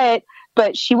saw it,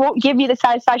 but she won't give me the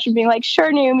satisfaction of being like,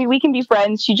 sure, Naomie, we can be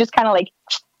friends. She just kind of like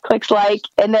clicks like,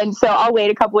 and then so I'll wait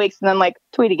a couple weeks and then like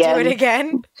tweet again. Do it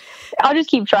again. I'll just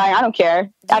keep trying. I don't care.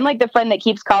 I'm like the friend that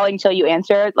keeps calling till you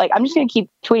answer. Like I'm just gonna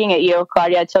keep tweeting at you,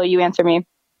 Claudia, till you answer me.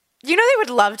 They would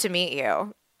love to meet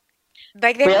you.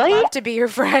 Like they really? would love to be your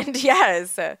friend.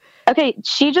 Yes. Okay,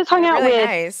 she just hung out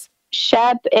with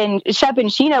Shep and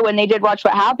Sheena when they did Watch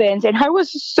What Happens, and I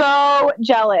was so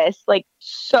jealous, like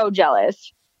so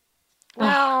jealous.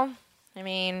 Well, I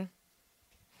mean.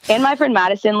 And my friend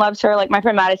Madison loves her. Like my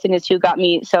friend Madison is who got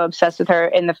me so obsessed with her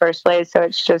in the first place. So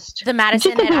it's just the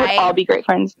Madison that we would all be great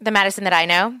friends. The Madison that I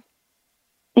know?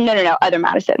 No. Other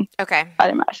Madison. Okay.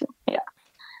 Other Madison.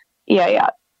 Yeah.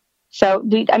 So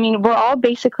we're all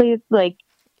basically like.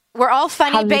 We're all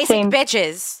funny, basic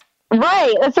bitches.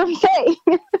 Right. That's what I'm saying.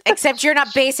 Except you're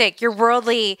not basic. You're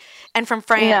worldly and from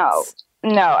France.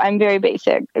 No. I'm very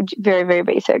basic. Very, very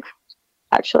basic,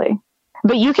 actually.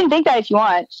 But you can think that if you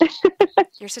want.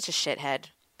 You're such a shithead.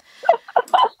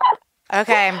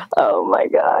 Okay. Oh my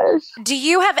gosh. Do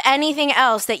you have anything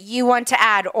else that you want to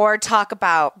add or talk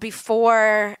about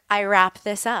before I wrap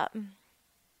this up?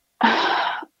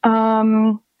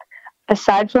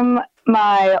 Aside from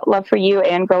my love for you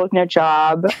and Girl With No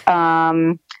Job,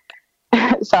 sorry,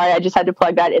 I just had to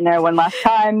plug that in there one last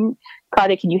time.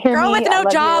 Claudia, can you hear me? Girl With No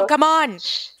Job, come on.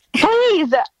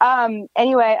 Please.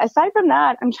 Anyway, aside from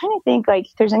that, I'm trying to think like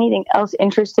if there's anything else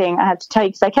interesting I have to tell you,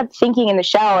 because I kept thinking in the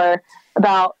shower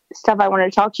about stuff I wanted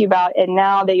to talk to you about, and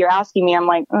now that you're asking me, I'm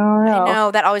like, oh no. I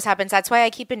know, that always happens. That's why I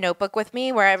keep a notebook with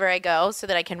me wherever I go so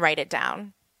that I can write it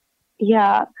down.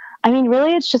 Yeah. I mean,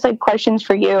 really, it's just like questions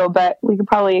for you, but we could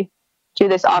probably do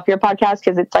this off your podcast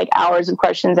because it's like hours of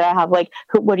questions that I have, like,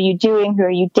 what are you doing? Who are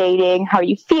you dating? How are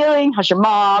you feeling? How's your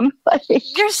mom?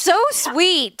 You're so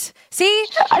sweet. See,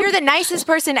 you're the nicest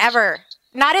person ever.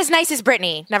 Not as nice as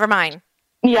Brittany. Never mind.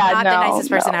 Yeah, not the nicest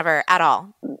person ever at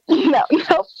all. No.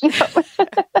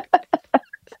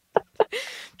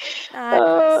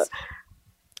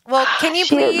 Well, can you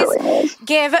please really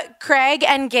give Craig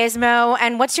and Gizmo,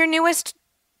 and what's your newest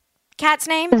cat's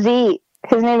name? Z.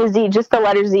 His name is Z, just the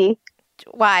letter Z.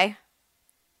 Why?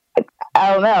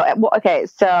 I don't know. Well, okay,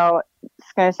 so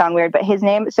it's going to sound weird, but his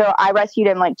name, so I rescued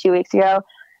him like 2 weeks ago,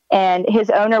 and his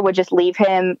owner would just leave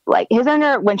him, like his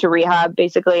owner went to rehab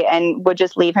basically and would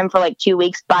just leave him for like 2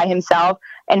 weeks by himself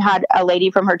and had a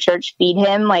lady from her church feed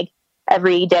him like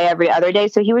every day, every other day.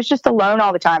 So he was just alone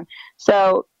all the time.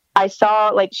 So I saw,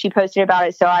 like, she posted about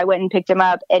it. So I went and picked him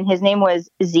up, and his name was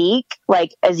Zeke,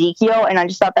 like Ezekiel. And I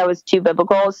just thought that was too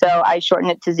biblical. So I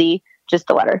shortened it to Z, just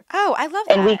the letter. Oh, I love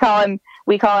that. And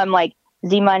we call him like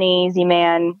Z Money, Z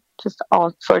Man, just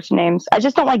all sorts of names. I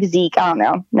just don't like Zeke. I don't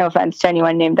know. No offense to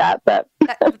anyone named that, but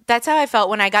that's how I felt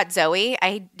when I got Zoe.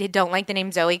 I don't like the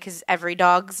name Zoe because every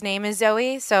dog's name is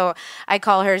Zoe. So I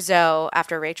call her Zoe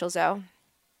after Rachel Zoe.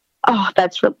 Oh,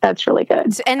 that's really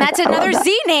good. And that's another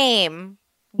Z name.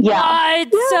 Yeah.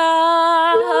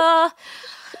 What?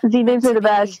 Z names are the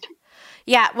best.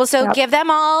 Yeah. Well, so give them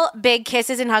all big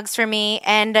kisses and hugs for me.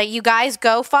 And you guys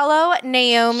go follow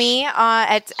Naomie on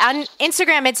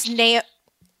Instagram. It's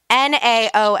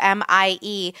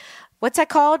Naomie. What's that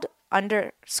called?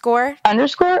 Underscore?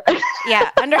 Yeah.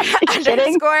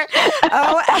 Underscore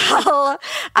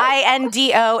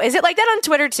OLINDO. Is it like that on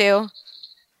Twitter too?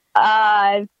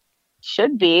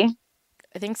 Should be.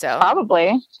 I think so. Probably.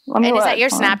 And is that your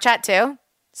Snapchat too?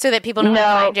 So that people know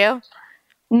how to find you?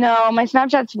 No, my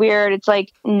Snapchat's weird. It's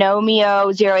like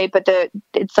Nomeo08, but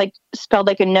it's like spelled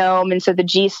like a gnome, and so the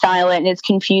G is silent, and it's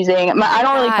confusing. I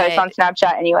don't really post on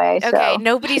Snapchat anyway. Okay, so.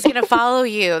 Nobody's gonna follow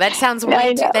you. That sounds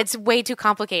that's way too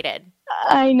complicated.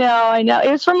 I know.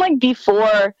 It was from like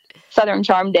before Southern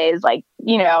Charm days, like,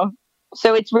 you know.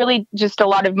 So it's really just a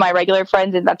lot of my regular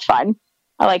friends, and that's fun.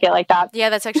 I like it like that. Yeah,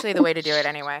 that's actually the way to do it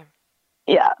anyway.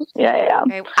 Yeah.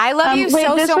 Okay. I love you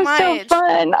so much. This was so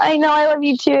fun. I know. I love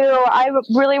you too. I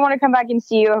really want to come back and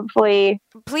see you, hopefully.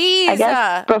 Please. I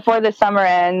guess before the summer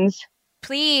ends.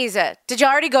 Please. Did you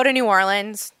already go to New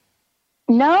Orleans?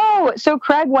 No. So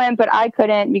Craig went, but I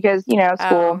couldn't because, you know,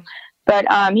 school. But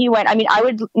he went. I mean, I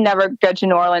would never go to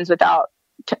New Orleans without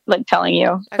telling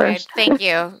you. Okay, first. thank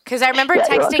you. Because I remember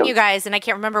texting you guys, and I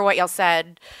can't remember what y'all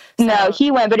said. So. No, he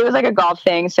went, but it was like a golf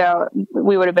thing, so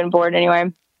we would have been bored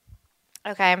anyway.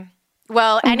 Okay.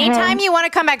 Well, anytime you want to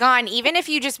come back on, even if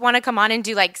you just want to come on and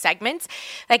do like segments,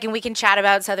 like, and we can chat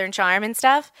about Southern Charm and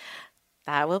stuff,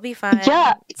 that will be fun.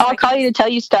 Yeah, I'll call you to tell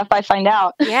you stuff I find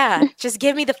out. Yeah, just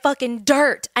give me the fucking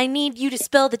dirt. I need you to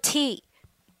spill the tea.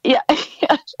 Yeah.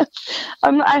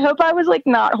 I hope I was like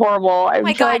not horrible. I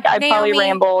feel like I probably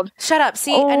rambled. Shut up.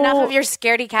 See, enough of your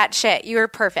scaredy cat shit. You were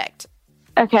perfect.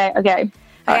 Okay. Okay,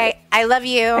 right. I love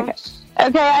you.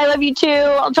 Okay, I love you too.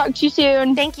 I'll talk to you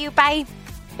soon. Thank you. Bye.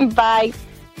 Bye.